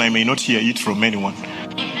 This one I may not hear it from anyone.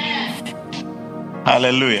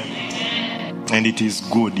 Hallelujah. And it is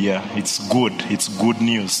good, yeah. It's good. It's good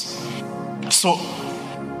news. So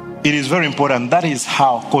it is very important. That is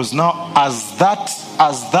how, because now as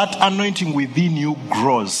that anointing within you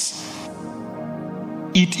grows,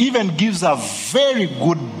 it even gives a very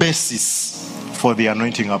good basis for the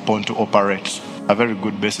anointing upon to operate. A very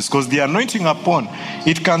good basis. Because the anointing upon,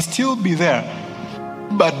 it can still be there,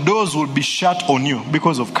 but doors will be shut on you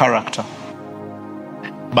because of character.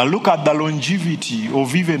 But look at the longevity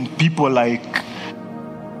of even people like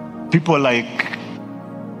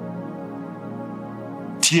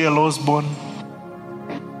T.L. Osborne,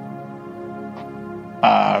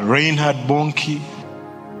 Reinhard Bonnke,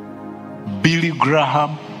 Billy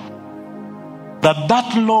Graham.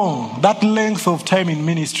 That length of time in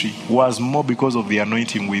ministry was more because of the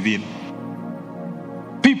anointing within.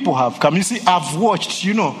 People have come. You see, I've watched,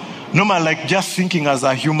 normal, like just thinking as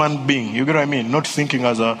a human being. You get what I mean? Not thinking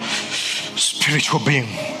as a spiritual being.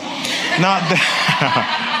 Now,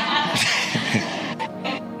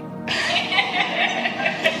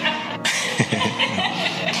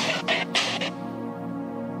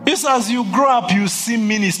 just as you grow up, you see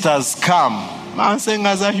ministers come. I'm saying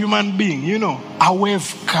as a human being, a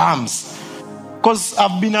wave comes. Because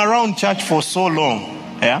I've been around church for so long.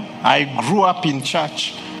 Yeah, I grew up in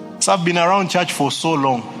church. So I've been around church for so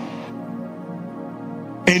long.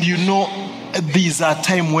 And there's a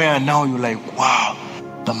time where now you're like, wow,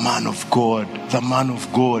 the man of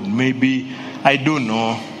God. Maybe, I don't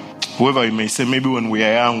know, whoever you may say, maybe when we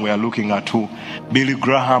are young, we are looking at who? Billy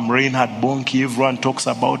Graham, Reinhard Bonnke, everyone talks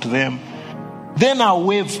about them. Then a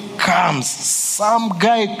wave comes. Some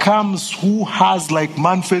guy comes who has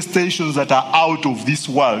manifestations that are out of this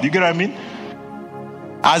world. You get what I mean?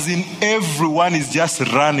 As in, everyone is just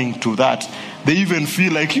running to that. They even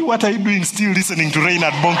feel like, what are you doing still listening to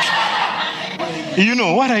Reinhard Bonnke?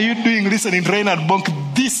 What are you doing listening to Reinhard Bonnke?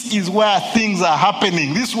 This is where things are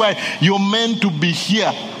happening. This is why you're meant to be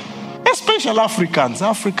here. Especially Africans.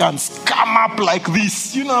 Africans come up like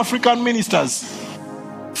this. African ministers.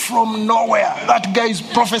 From nowhere. That guy is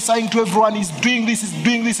prophesying to everyone. He's doing this, he's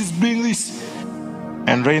doing this, he's doing this.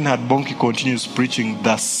 And Reinhard Bonnke continues preaching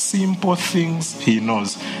the simple things he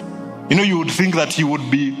knows. You would think that he would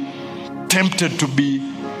be tempted to be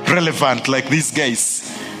relevant like these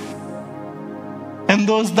guys. And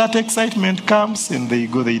that excitement comes and they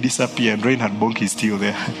disappear. And Reinhard Bonk is still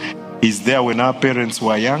there. He's there when our parents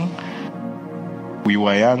were young. We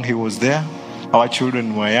were young, he was there. Our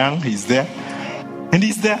children were young, he's there. And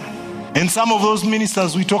he's there. And some of those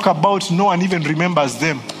ministers we talk about, no one even remembers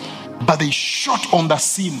them. But they shot on the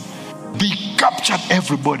scene. They captured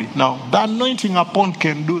everybody. Now, the anointing upon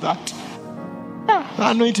can do that. The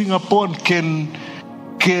anointing upon can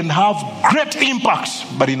have great impact,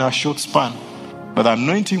 but in a short span. But the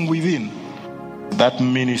anointing within, that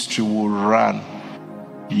ministry will run.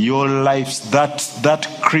 Your lives,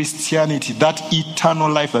 that Christianity, that eternal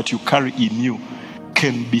life that you carry in you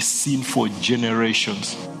can be seen for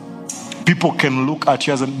generations. People can look at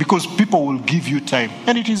you because people will give you time,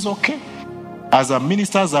 and it is okay. As a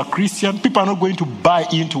minister, as a Christian, people are not going to buy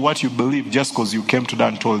into what you believe just because you came to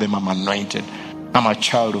them and told them, I'm anointed, I'm a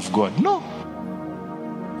child of God. No.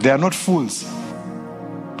 They are not fools.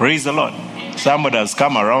 Praise the Lord. Somebody has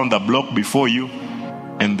come around the block before you,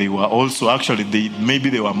 and they were also, maybe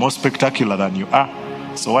they were more spectacular than you are.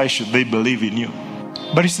 So why should they believe in you?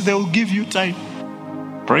 But you see, they will give you time.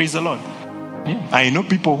 Praise the Lord. Yeah. I know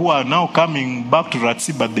people who are now coming back to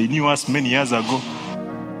Ratsi, but they knew us many years ago.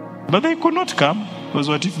 But they could not come. Because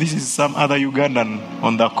what if this is some other Ugandan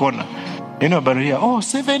on the corner? But here,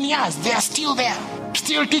 7 years, they are still there,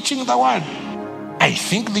 still teaching the word. I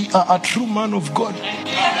think they are a true man of God.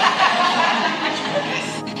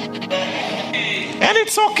 And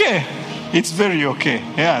it's okay. It's very okay.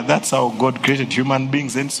 Yeah, that's how God created human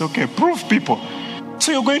beings, and it's okay. Prove people.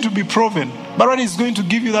 So you're going to be proven. But what is going to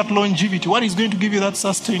give you that longevity? What is going to give you that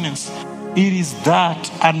sustenance? It is that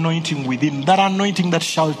anointing within. That anointing that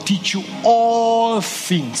shall teach you all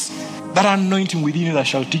things. That anointing within you that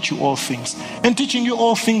shall teach you all things. And teaching you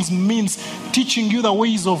all things means teaching you the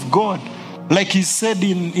ways of God. Like he said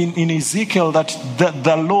in Ezekiel that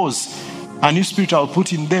the laws, a new spirit I'll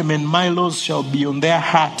put in them, and my laws shall be on their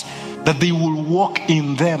heart, that they will walk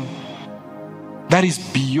in them. That is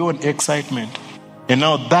beyond excitement. And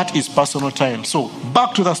now that is personal time. So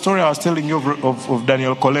back to the story I was telling you of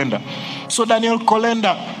Daniel Kolenda. So Daniel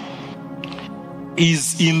Kolenda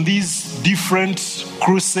is in these different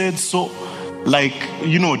crusades. So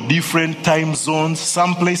different time zones.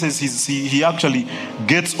 Some places he actually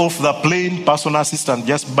gets off the plane, personal assistant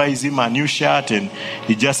just buys him a new shirt and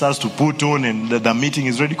he just has to put on, and the meeting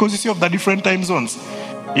is ready. Because you see, of the different time zones,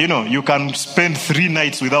 you can spend 3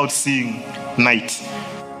 nights without seeing night.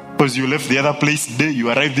 Because you left the other place day, you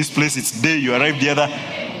arrive this place, it's day, you arrive the other.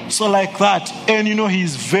 So like that. And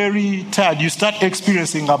he's very tired. You start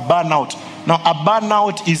experiencing a burnout. Now, a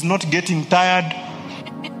burnout is not getting tired.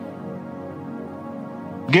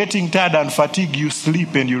 Getting tired and fatigue, you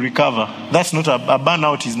sleep and you recover. That's not a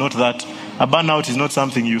burnout is not that. A burnout is not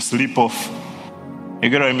something you sleep off. You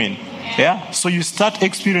get what I mean? Yeah? So you start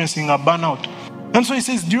experiencing a burnout. And so he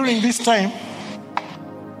says during this time,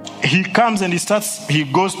 he comes and he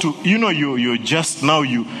goes to, you're just now,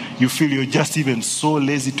 you feel you're just even so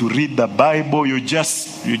lazy to read the Bible. You're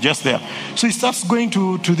just there. So he starts going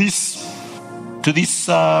to this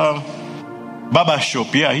barber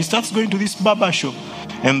shop. Yeah, he starts going to this barber shop.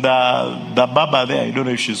 And the barber there, I don't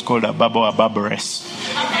know if she's called a barber or a barberess.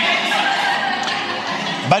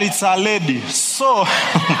 But it's a lady. So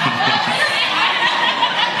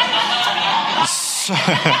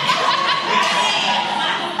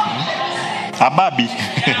a baby.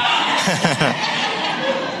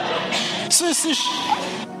 So you see,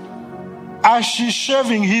 as she's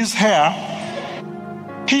shaving his hair,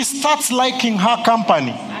 he starts liking her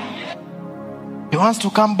company. He wants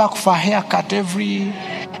to come back for a haircut He's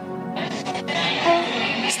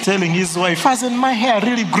telling his wife, hasn't my hair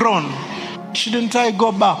really grown? Shouldn't I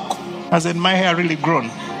go back? Hasn't my hair really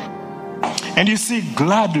grown? And you see,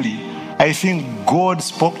 gladly, I think God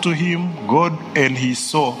spoke to him, and he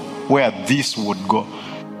saw where this would go.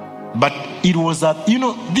 But it was that,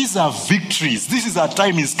 these are victories. This is a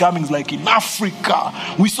time is coming, like in Africa.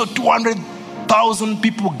 We saw 200,000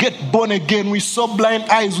 people get born again. We saw blind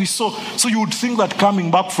eyes. So you would think that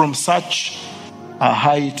coming back from such a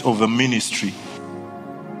height of the ministry,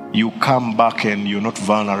 you come back and you're not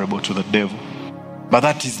vulnerable to the devil. But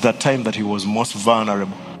that is the time that he was most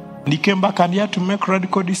vulnerable. And he came back and he had to make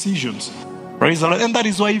radical decisions. Praise the Lord. And that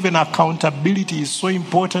is why even accountability is so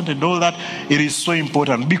important, and all that. It is so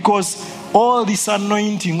important because all this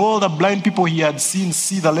anointing, all the blind people he had seen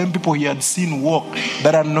see, the lame people he had seen walk,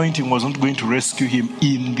 that anointing was not going to rescue him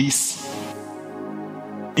in this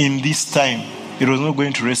time. It was not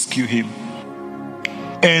going to rescue him.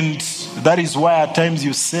 And that is why at times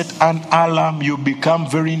you set an alarm, you become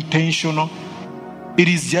very intentional. It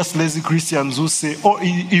is just lazy Christians who say, or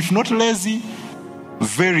if not lazy,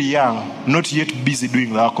 very young, not yet busy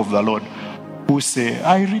doing the work of the Lord, who say,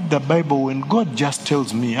 I read the Bible when God just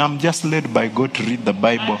tells me. I'm just led by God to read the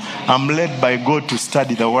Bible. I'm led by God to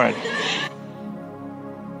study the Word.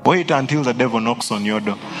 Wait until the devil knocks on your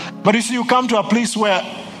door. But you see, you come to a place where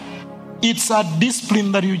it's a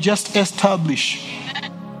discipline that you just establish.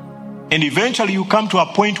 And eventually you come to a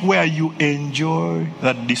point where you enjoy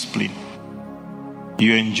that discipline.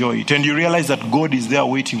 You enjoy it. And you realize that God is there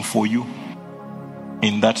waiting for you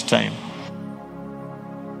in that time.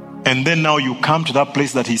 And then now you come to that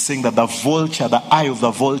place that he's saying that the vulture, the eye of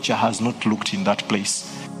the vulture has not looked in that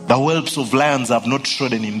place. The whelps of lions have not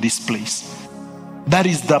trodden in this place. That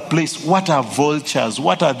is the place. What are vultures?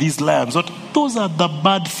 What are these lions? Those are the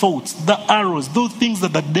bad thoughts, the arrows, those things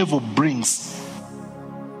that the devil brings.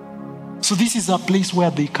 So this is a place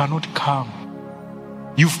where they cannot come.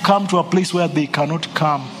 You've come to a place where they cannot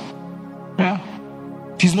come. Yeah.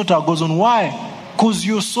 It is not a goes on. Why? Because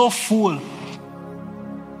you're so full.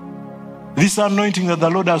 This anointing that the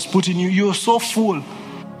Lord has put in you, you're so full.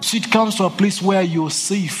 So it comes to a place where you're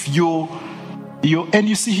safe. And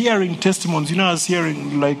you see, hearing testimonies. I was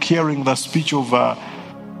hearing the speech of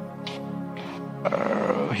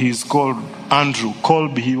he's called Andrew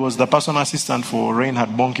Colby. He was the personal assistant for Reinhard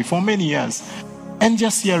Bonnke for many years. And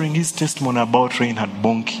just hearing his testimony about Reinhard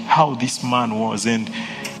Bonnke, how this man was, and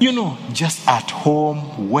just at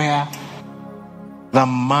home where the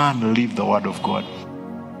man lived the word of God.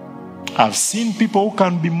 I've seen people who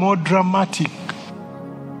can be more dramatic.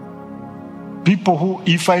 People who,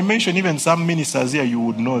 if I mention even some ministers here, you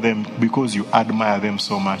would know them because you admire them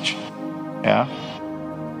so much. Yeah?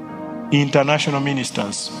 International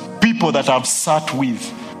ministers. People that I've sat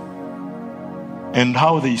with. And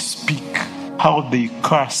how they speak. How they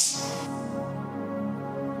curse.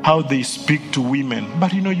 How they speak to women.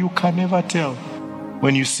 But you can never tell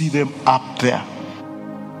when you see them up there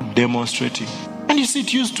demonstrating. And you see,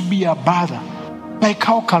 it used to be a bother. Like,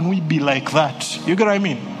 how can we be like that? You get what I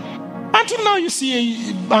mean? Until now, you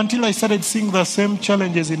see, until I started seeing the same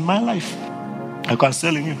challenges in my life. Like I was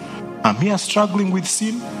telling you, I'm here struggling with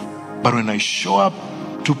sin, but when I show up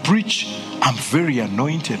to preach, I'm very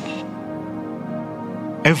anointed.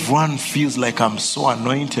 Everyone feels like I'm so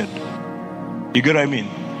anointed. You get what I mean?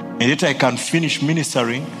 And yet I can finish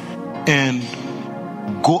ministering and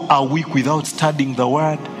go a week without studying the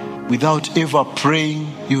word, without ever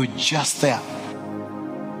praying. You're just there.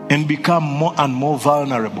 And become more and more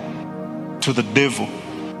vulnerable to the devil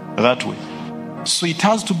that way. So it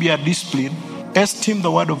has to be a discipline. Esteem the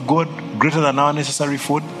word of God greater than our necessary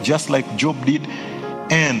food, just like Job did.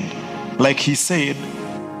 And like he said,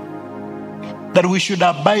 that we should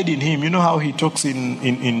abide in him. You know how he talks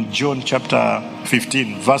in John chapter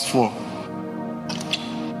 15, verse 4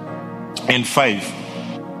 and 5.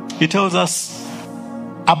 He tells us,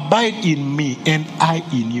 abide in me and I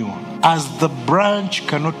in you, as the branch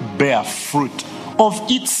cannot bear fruit of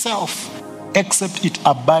itself except it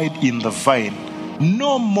abide in the vine.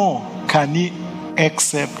 No more can ye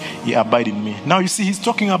except ye abide in me. Now you see, he's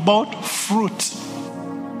talking about fruit.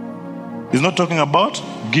 He's not talking about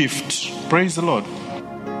gift. Praise the Lord.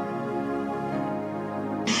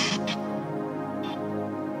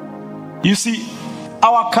 You see,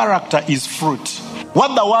 our character is fruit.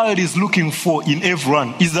 What the world is looking for in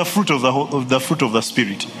everyone is the fruit of the fruit of the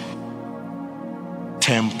Spirit.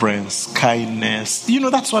 Temperance, kindness.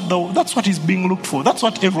 That's what is being looked for. That's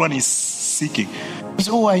what everyone is seeking. It's,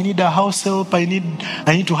 I need a house help. I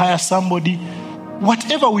need to hire somebody.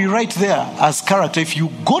 Whatever we write there as character, if you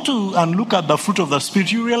go to and look at the fruit of the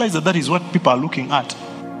Spirit, you realize that is what people are looking at.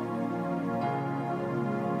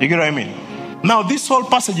 You get what I mean? Now, this whole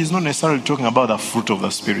passage is not necessarily talking about the fruit of the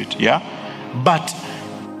Spirit, yeah? But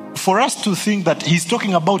for us to think that he's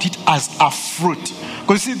talking about it as a fruit.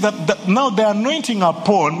 Because you see, that now the anointing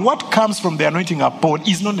upon, what comes from the anointing upon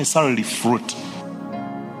is not necessarily fruit.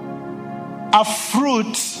 A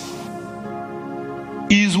fruit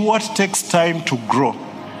is what takes time to grow.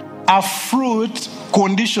 A fruit,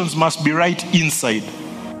 conditions must be right inside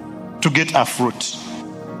to get a fruit.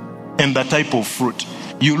 And the type of fruit.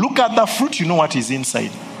 You look at the fruit, you know what is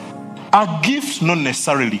inside. A gift, not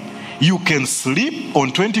necessarily. You can sleep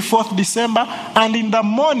on 24th December and in the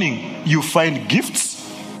morning you find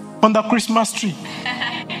gifts on the Christmas tree.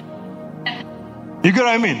 You get what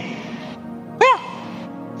I mean? Yeah.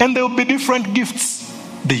 And there will be different gifts.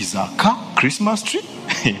 There is a car, Christmas tree.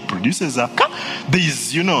 It produces a car. There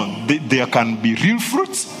is, there can be real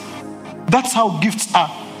fruits. That's how gifts are.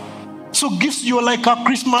 So gifts, you're like a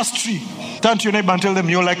Christmas tree. Turn to your neighbor and tell them,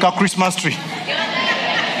 you're like a Christmas tree.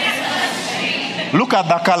 Look at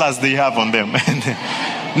the colors they have on them.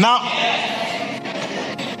 Now,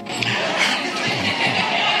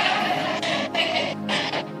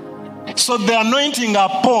 so the anointing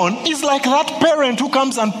upon is like that parent who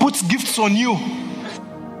comes and puts gifts on you.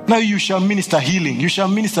 Now you shall minister healing. You shall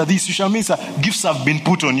minister this. You shall minister. Gifts have been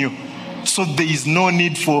put on you. So there is no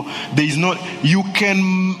need for, you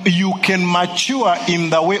can mature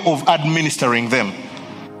in the way of administering them.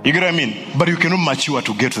 You get what I mean? But you cannot mature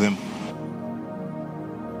to get them.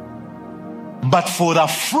 But for the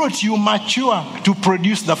fruit, you mature to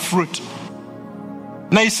produce the fruit.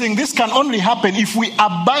 Now he's saying this can only happen if we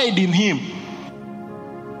abide in him.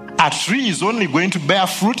 A tree is only going to bear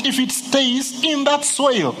fruit if it stays in that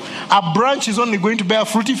soil. A branch is only going to bear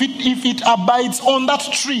fruit if it abides on that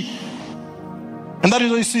tree. And that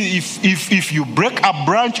is what you see. If you break a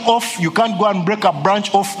branch off, you can't go and break a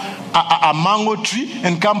branch off a mango tree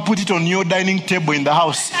and come put it on your dining table in the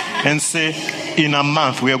house and say, in a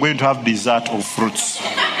month we are going to have dessert of fruits,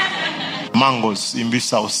 mangoes in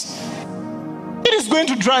this house. It is going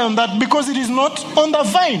to dry on that because it is not on the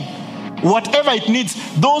vine. Whatever it needs,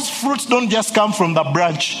 those fruits don't just come from the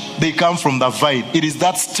branch, they come from the vine. It is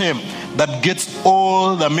that stem that gets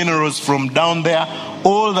all the minerals from down there.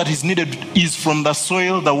 All that is needed is from the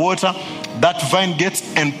soil, the water, that vine gets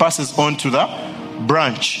and passes on to the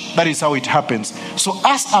branch. That is how it happens. So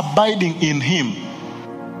us abiding in him,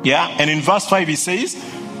 and in verse 5 he says,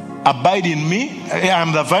 abide in me, I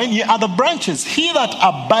am the vine, ye are the branches. He that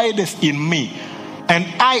abideth in me, and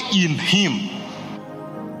I in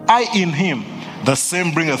him, the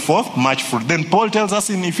same bringeth forth much fruit. Then Paul tells us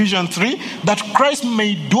in Ephesians 3 that Christ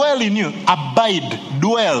may dwell in you. Abide,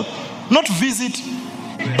 dwell, not visit,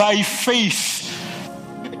 by faith.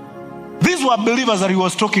 These were believers that he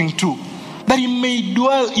was talking to, that he may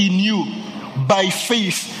dwell in you by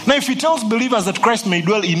faith. Now if he tells believers that Christ may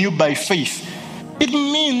dwell in you by faith, it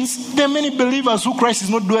means there are many believers who Christ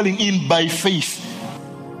is not dwelling in by faith.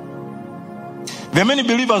 There are many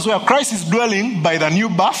believers where Christ is dwelling by the new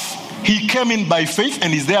birth. He came in by faith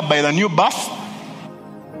and is there by the new birth.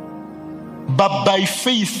 But by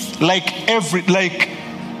faith, like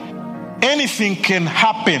anything can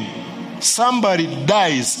happen. Somebody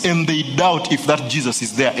dies and they doubt if that Jesus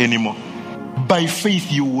is there anymore. By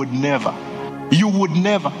faith, you would never.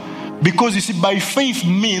 Because you see, by faith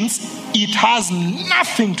means it has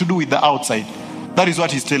nothing to do with the outside. That is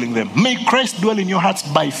what he's telling them. May Christ dwell in your hearts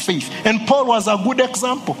by faith. And Paul was a good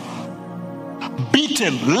example.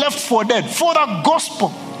 Beaten, left for dead, for the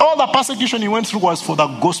gospel. All the persecution he went through was for the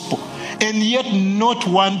gospel. And yet not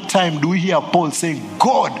one time do we hear Paul saying,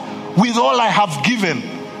 God, with all I have given.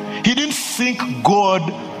 He didn't think God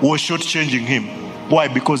was shortchanging him. Why?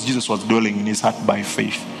 Because Jesus was dwelling in his heart by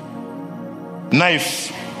faith. Now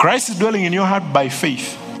if Christ is dwelling in your heart by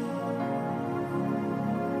faith,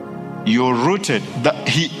 you're rooted.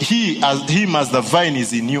 Him as the vine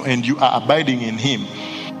is in you and you are abiding in him,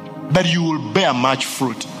 that you will bear much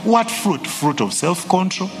fruit. What fruit? Fruit of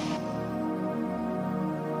self-control.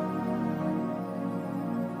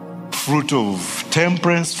 Fruit of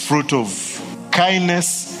temperance, fruit of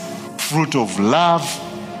kindness, fruit of love.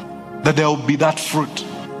 That there will be that fruit.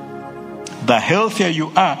 The healthier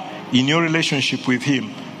you are in your relationship with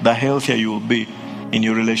him, the healthier you will be in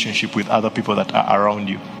your relationship with other people that are around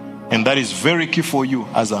you. And that is very key for you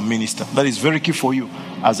as a minister. That is very key for you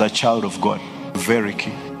as a child of God. Very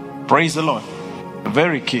key. Praise the Lord.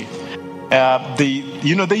 Very key.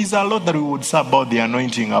 There is a lot that we would say about the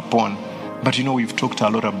anointing upon. But we've talked a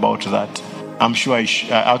lot about that. I'm sure I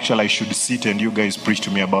should sit and you guys preach to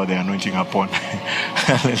me about the anointing upon.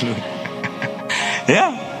 Hallelujah.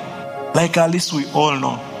 Like at least we all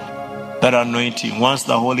know that anointing, once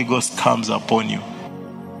the Holy Ghost comes upon you,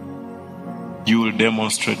 you will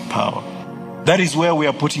demonstrate power. That is where we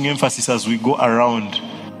are putting emphasis as we go around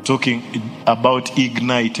talking about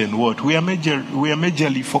ignite and what. We are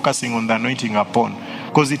majorly focusing on the anointing upon,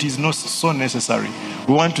 because it is not so necessary.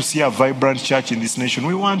 We want to see a vibrant church in this nation.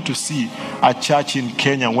 We want to see a church in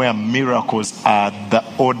Kenya where miracles are the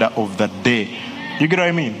order of the day. You get what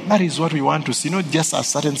I mean? That is what we want to see, not just a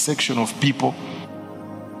certain section of people.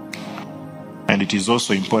 And it is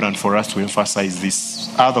also important for us to emphasize this.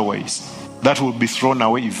 Otherwise, that will be thrown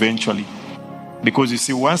away eventually. Because you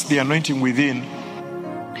see, once the anointing within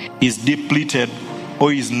is depleted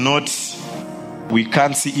or is not, we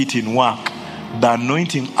can't see it in work, the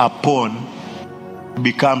anointing upon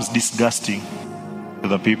becomes disgusting to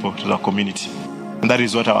the people, to the community. And that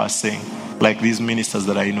is what I was saying. Like these ministers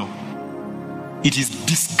that I know. It is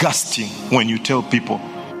disgusting when you tell people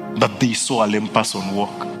that they saw a lame person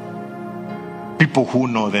walk. People who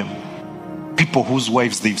know them. People whose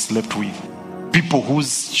wives they've slept with. People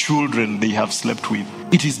whose children they have slept with.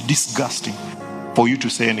 It is disgusting for you to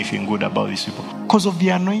say anything good about these people because of the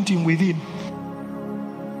anointing within.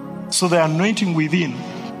 So the anointing within,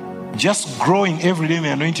 just growing every day,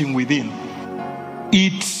 the anointing within,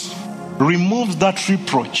 it removes that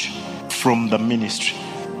reproach from the ministry,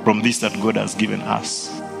 from this that God has given us.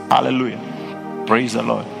 Hallelujah. Praise the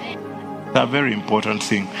Lord. That's a very important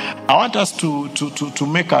thing. I want us to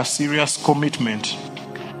make a serious commitment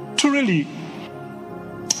to really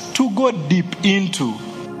to go deep into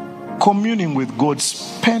communing with God,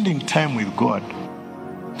 spending time with God.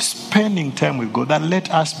 Spending time with God. And let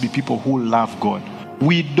us be people who love God.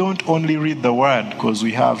 We don't only read the word because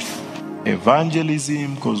we have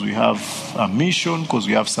evangelism, because we have a mission, because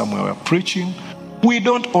we have somewhere we're preaching. We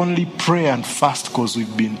don't only pray and fast because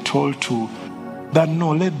we've been told to. That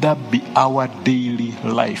no, let that be our daily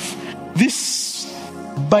life. This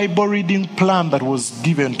Bible reading plan that was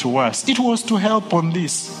given to us, it was to help on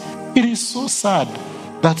this. It is so sad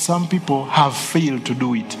that some people have failed to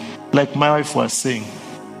do it. Like my wife was saying,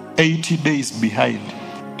 80 days behind.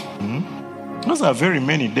 Those are very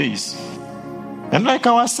many days. And like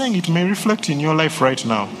I was saying, it may reflect in your life right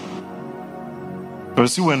now.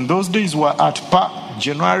 Because see, when those days were at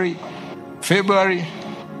January, February,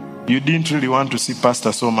 you didn't really want to see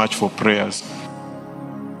pastor so much for prayers.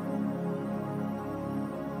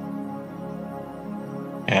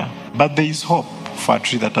 Yeah. But there is hope for a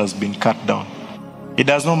tree that has been cut down. It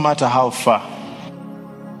does not matter how far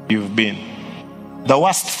you've been. The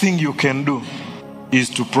worst thing you can do is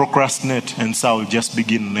to procrastinate and say, I'll just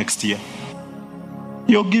begin next year.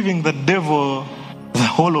 You're giving the devil the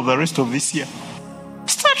whole of the rest of this year.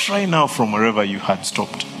 Start right now from wherever you had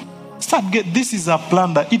stopped. This is a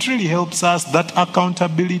plan that it really helps us, that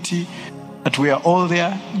accountability, that we are all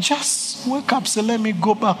there. Just wake up, say, let me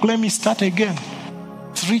go back, let me start again.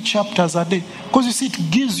 3 chapters a day. Because you see,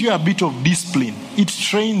 it gives you a bit of discipline. It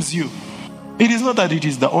trains you. It is not that it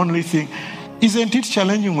is the only thing. Isn't it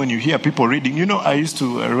challenging when you hear people reading? You know, I used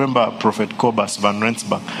to remember Prophet Cobus van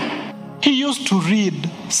Rensburg. He used to read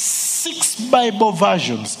 6 Bible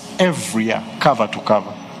versions every year, cover to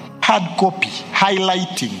cover. Hard copy,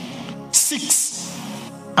 highlighting. 6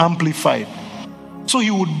 amplified. So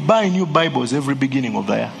he would buy new Bibles every beginning of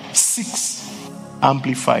the year. 6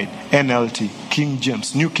 amplified. NLT, King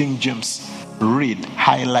James, New King James. Read,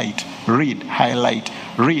 highlight, read, highlight,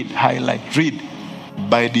 read, highlight, read.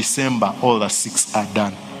 By December, all the 6 are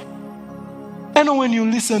done. And when you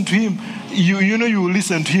listen to him, you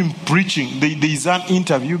listen to him preaching. There is an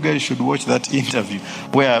interview. You guys should watch that interview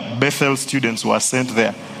where Bethel students were sent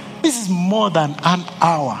there. This is more than an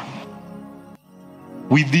hour.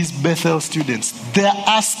 With these Bethel students, they're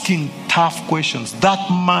asking tough questions. That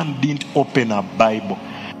man didn't open a Bible,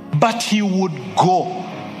 but he would go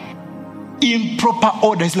in proper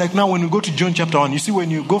order. It's like now when you go to John chapter 1, you see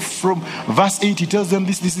when you go from verse 8, he tells them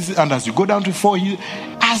this, and as you go down to 4, he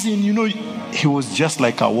was just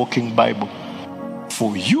like a walking Bible.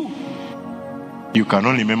 For you, you can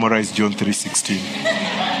only memorize John 3:16.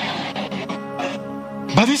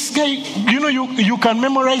 But this guy, you can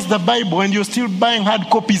memorize the Bible and you're still buying hard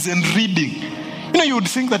copies and reading. You would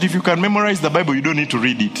think that if you can memorize the Bible, you don't need to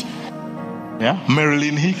read it. Yeah?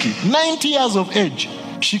 Marilyn Hickey, 90 years of age,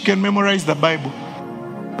 she can memorize the Bible.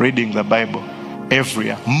 Reading the Bible every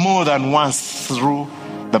year, more than once through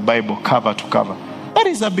the Bible, cover to cover. That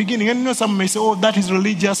is the beginning. And some may say, oh, that is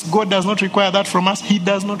religious. God does not require that from us. He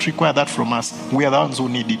does not require that from us. We are the ones who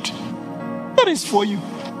need it. That is for you.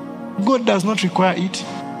 God does not require it.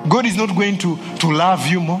 God is not going to love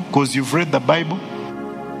you more because you've read the Bible.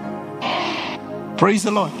 Praise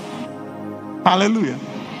the Lord. Hallelujah.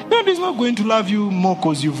 God is not going to love you more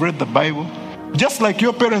because you've read the Bible. Just like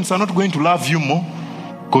your parents are not going to love you more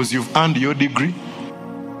because you've earned your degree.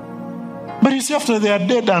 But you see, after they are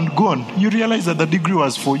dead and gone, you realize that the degree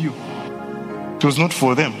was for you. It was not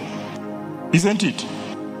for them. Isn't it?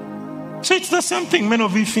 So it's the same thing. Many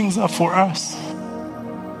of these things are for us.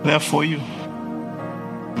 They are for you.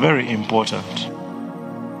 Very important.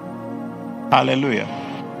 Hallelujah.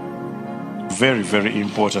 Very, very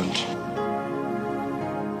important.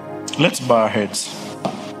 Let's bow our heads.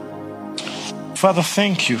 Father,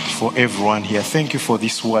 thank you for everyone here. Thank you for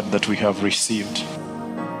this word that we have received.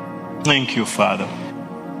 Thank you, Father.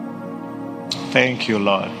 Thank you,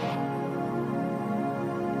 Lord.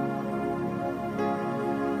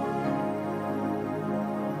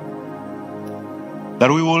 That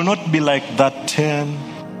we will not be like the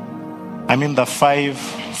 5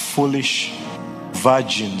 foolish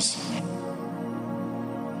virgins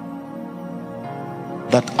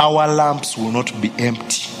that our lamps will not be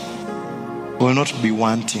empty, will not be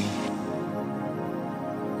wanting.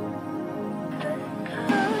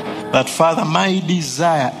 That, Father, my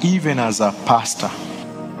desire, even as a pastor,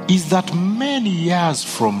 is that many years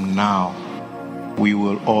from now, we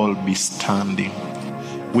will all be standing.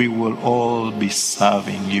 We will all be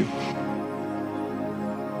serving you.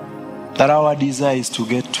 That our desire is to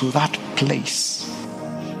get to that place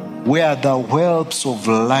where the whelps of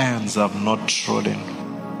lions have not trodden,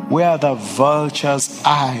 where the vulture's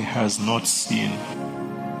eye has not seen,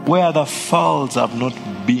 where the fowls have not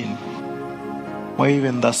been, where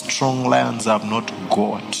even the strong lions have not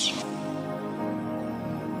got.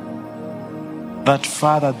 That,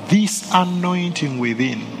 Father, this anointing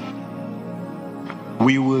within,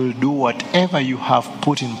 we will do whatever you have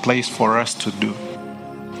put in place for us to do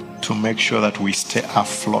to make sure that we stay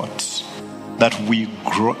afloat, that we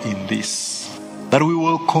grow in this, that we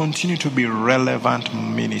will continue to be relevant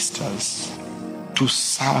ministers, to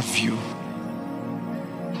serve you.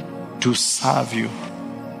 To serve you.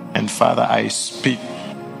 And Father, I speak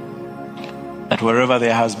that wherever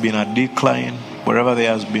there has been a decline, wherever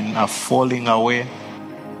there has been a falling away,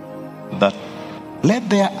 that let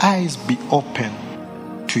their eyes be open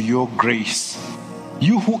to your grace.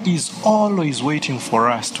 You who is always waiting for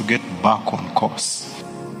us to get back on course.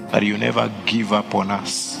 That you never give up on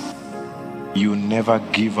us. You never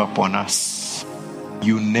give up on us.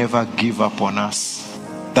 You never give up on us.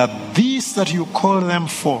 That this that you call them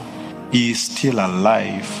for is still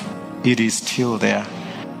alive. It is still there.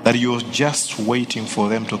 That you're just waiting for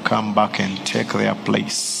them to come back and take their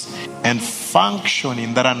place and function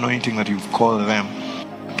in that anointing that you've called them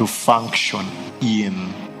to function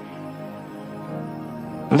in.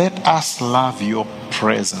 Let us love your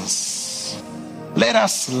presence. Let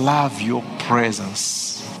us love your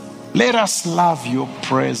presence. Let us love your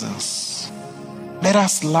presence. Let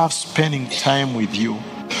us love spending time with you.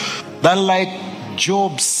 That, like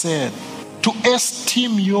Job said, to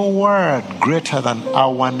esteem your word greater than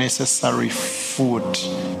our necessary food.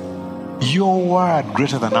 Your word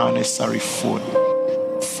greater than our necessary food.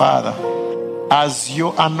 Father, as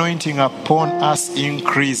your anointing upon us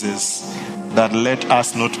increases, that let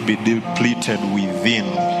us not be depleted within.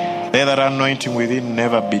 Let that anointing within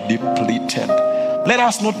never be depleted. Let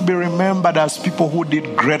us not be remembered as people who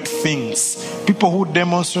did great things, people who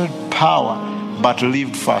demonstrated power, but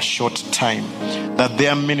lived for a short time, that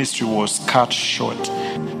their ministry was cut short.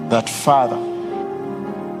 That, Father,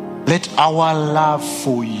 let our love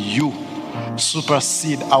for you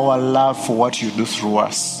supersede our love for what you do through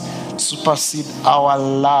us. Supersede our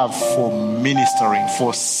love for ministering,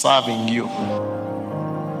 for serving you.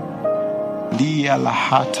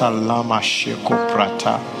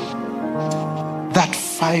 That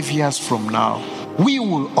 5 years from now, we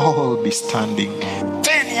will all be standing.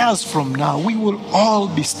 10 years from now, we will all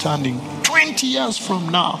be standing. 20 years from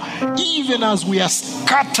now, even as we are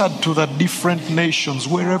scattered to the different nations,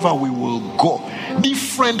 wherever we will go,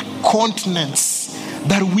 different continents,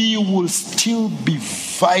 that we will still be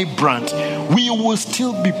vibrant. We will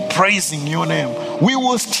still be praising your name. We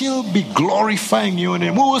will still be glorifying your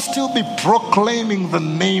name. We will still be proclaiming the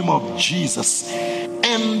name of Jesus.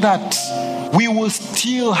 And that we will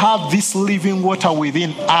still have this living water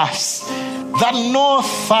within us, that no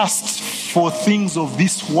thirst for things of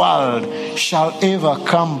this world shall ever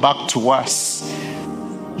come back to us.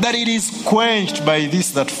 That it is quenched by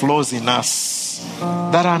this that flows in us,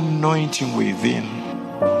 that anointing within.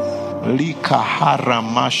 Lika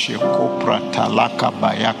haramashe kopra talaka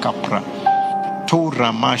bayaka pra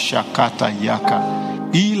tora masha kata yaka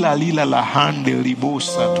ila lila lahande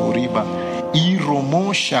libosa toriba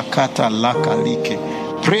iromosha kata laka like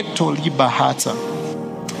preto liba hata.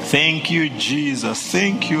 Thank you, Jesus.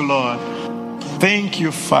 Thank you, Lord. Thank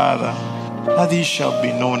you, Father, that these shall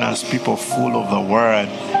be known as people full of the word,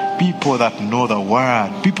 people that know the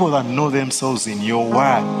word, people that know themselves in your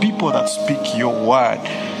word, people that speak your word.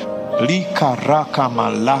 Lika raka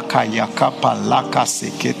malaka yakapa laka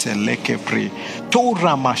sekete lekepre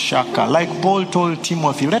tora mashaka. Like Paul told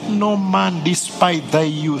Timothy, let no man despise thy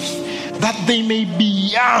youth, that they may be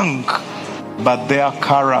young, but their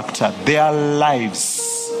character, their lives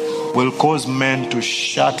will cause men to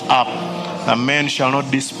shut up. And men shall not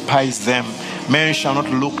despise them. Men shall not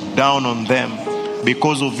look down on them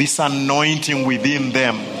because of this anointing within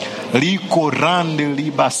them. Liko rande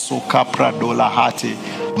liba sokapra dola hate.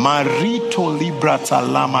 Marito libra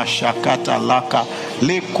talama shakata laka.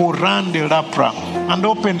 Leko rande lapra. And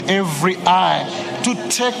open every eye to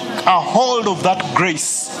take a hold of that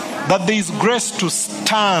grace. That there is grace to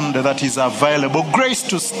stand that is available. Grace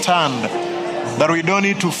to stand. that we don't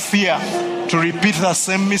need to fear to repeat the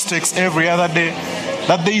same mistakes every other day,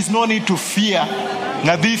 that there is no need to fear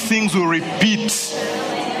that these things will repeat,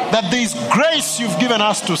 that there is grace you've given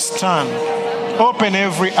us to stand. Open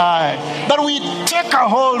every eye, that we take a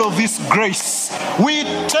hold of this grace. We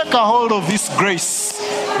take a hold of this grace,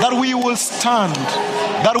 that we will stand,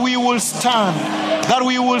 that we will stand, that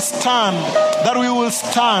we will stand, that we will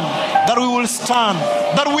stand, that we will stand,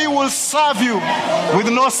 that we will serve you with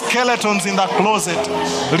no skeletons in the closet.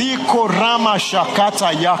 Liko rama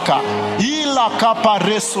shakata yaka, ila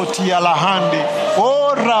kapareso tialahande,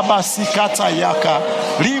 o rabasikata yaka,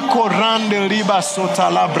 liko rande liba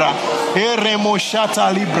sotalabra, eremo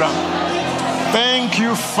shata libra. Thank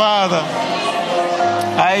you, Father.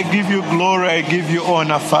 I give you glory, I give you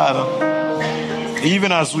honor, Father.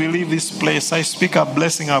 Even as we leave this place, I speak a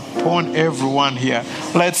blessing upon everyone here.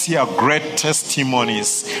 Let's hear great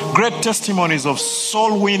testimonies of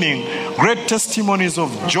soul winning, great testimonies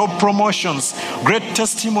of job promotions, great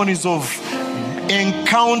testimonies of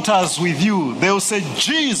encounters with you. They'll say,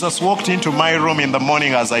 Jesus walked into my room in the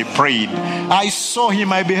morning as I prayed. I saw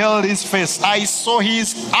him, I beheld his face, I saw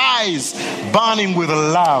his eyes burning with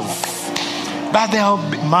love. That there'll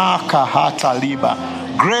be Maka Hata Liba.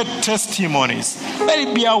 Great testimonies. Let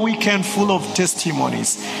it be a weekend full of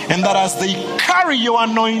testimonies. And that as they carry your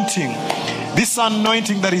anointing, this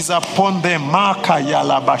anointing that is upon them, Maka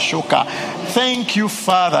Yala Bashoka. Thank you,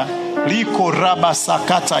 Father. Liko Raba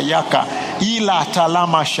Sakata Yaka. Ila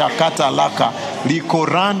Talama Shakata Laka. Liko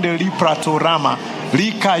Rande Lipratorama.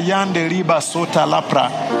 Lika Yande Liba Sota Lapra.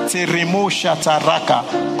 Teremo Shataraka.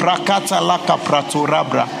 Prakata Laka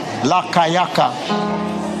Pratorabra. Lakayaka.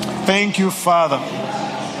 Thank you, Father.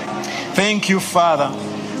 Thank you, Father.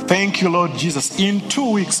 Thank you, Lord Jesus. In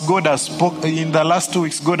 2 weeks, in the last 2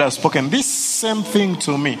 weeks, God has spoken this same thing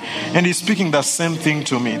to me. And he's speaking the same thing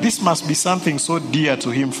to me. This must be something so dear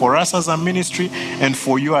to him for us as a ministry and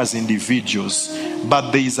for you as individuals.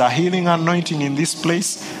 But there is a healing anointing in this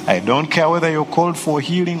place. I don't care whether you're called for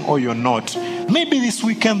healing or you're not. Maybe this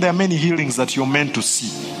weekend there are many healings that you're meant to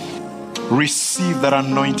see. Receive that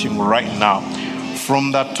anointing right now.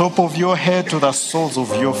 From the top of your head to the soles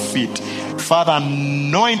of your feet. Father,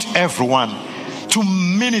 anoint everyone to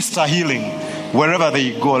minister healing wherever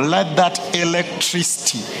they go. Let that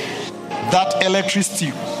electricity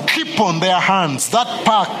keep on their hands. That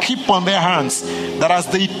power keep on their hands. That as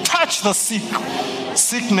they touch the sick,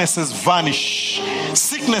 sicknesses vanish.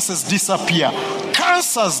 Sicknesses disappear.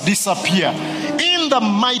 Cancers disappear. In the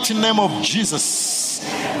mighty name of Jesus.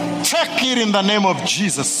 Take it in the name of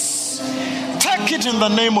Jesus. Take it in the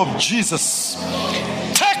name of Jesus.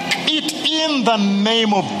 Take it in the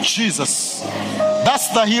name of Jesus. That's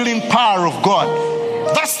the healing power of God.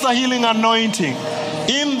 That's the healing anointing.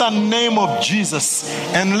 In the name of Jesus.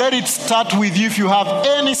 And let it start with you. If you have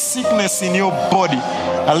any sickness in your body,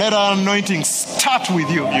 let our anointing start with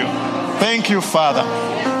you. Thank you, Father.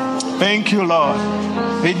 Thank you, Lord.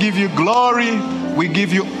 We give you glory. We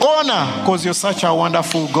give you honor because you're such a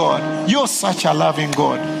wonderful God. You're such a loving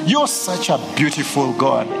God. You're such a beautiful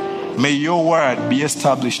God. May your word be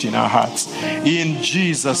established in our hearts. In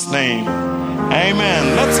Jesus' name.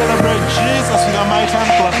 Amen. Let's celebrate Jesus with a mighty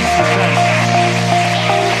hand clap if you can.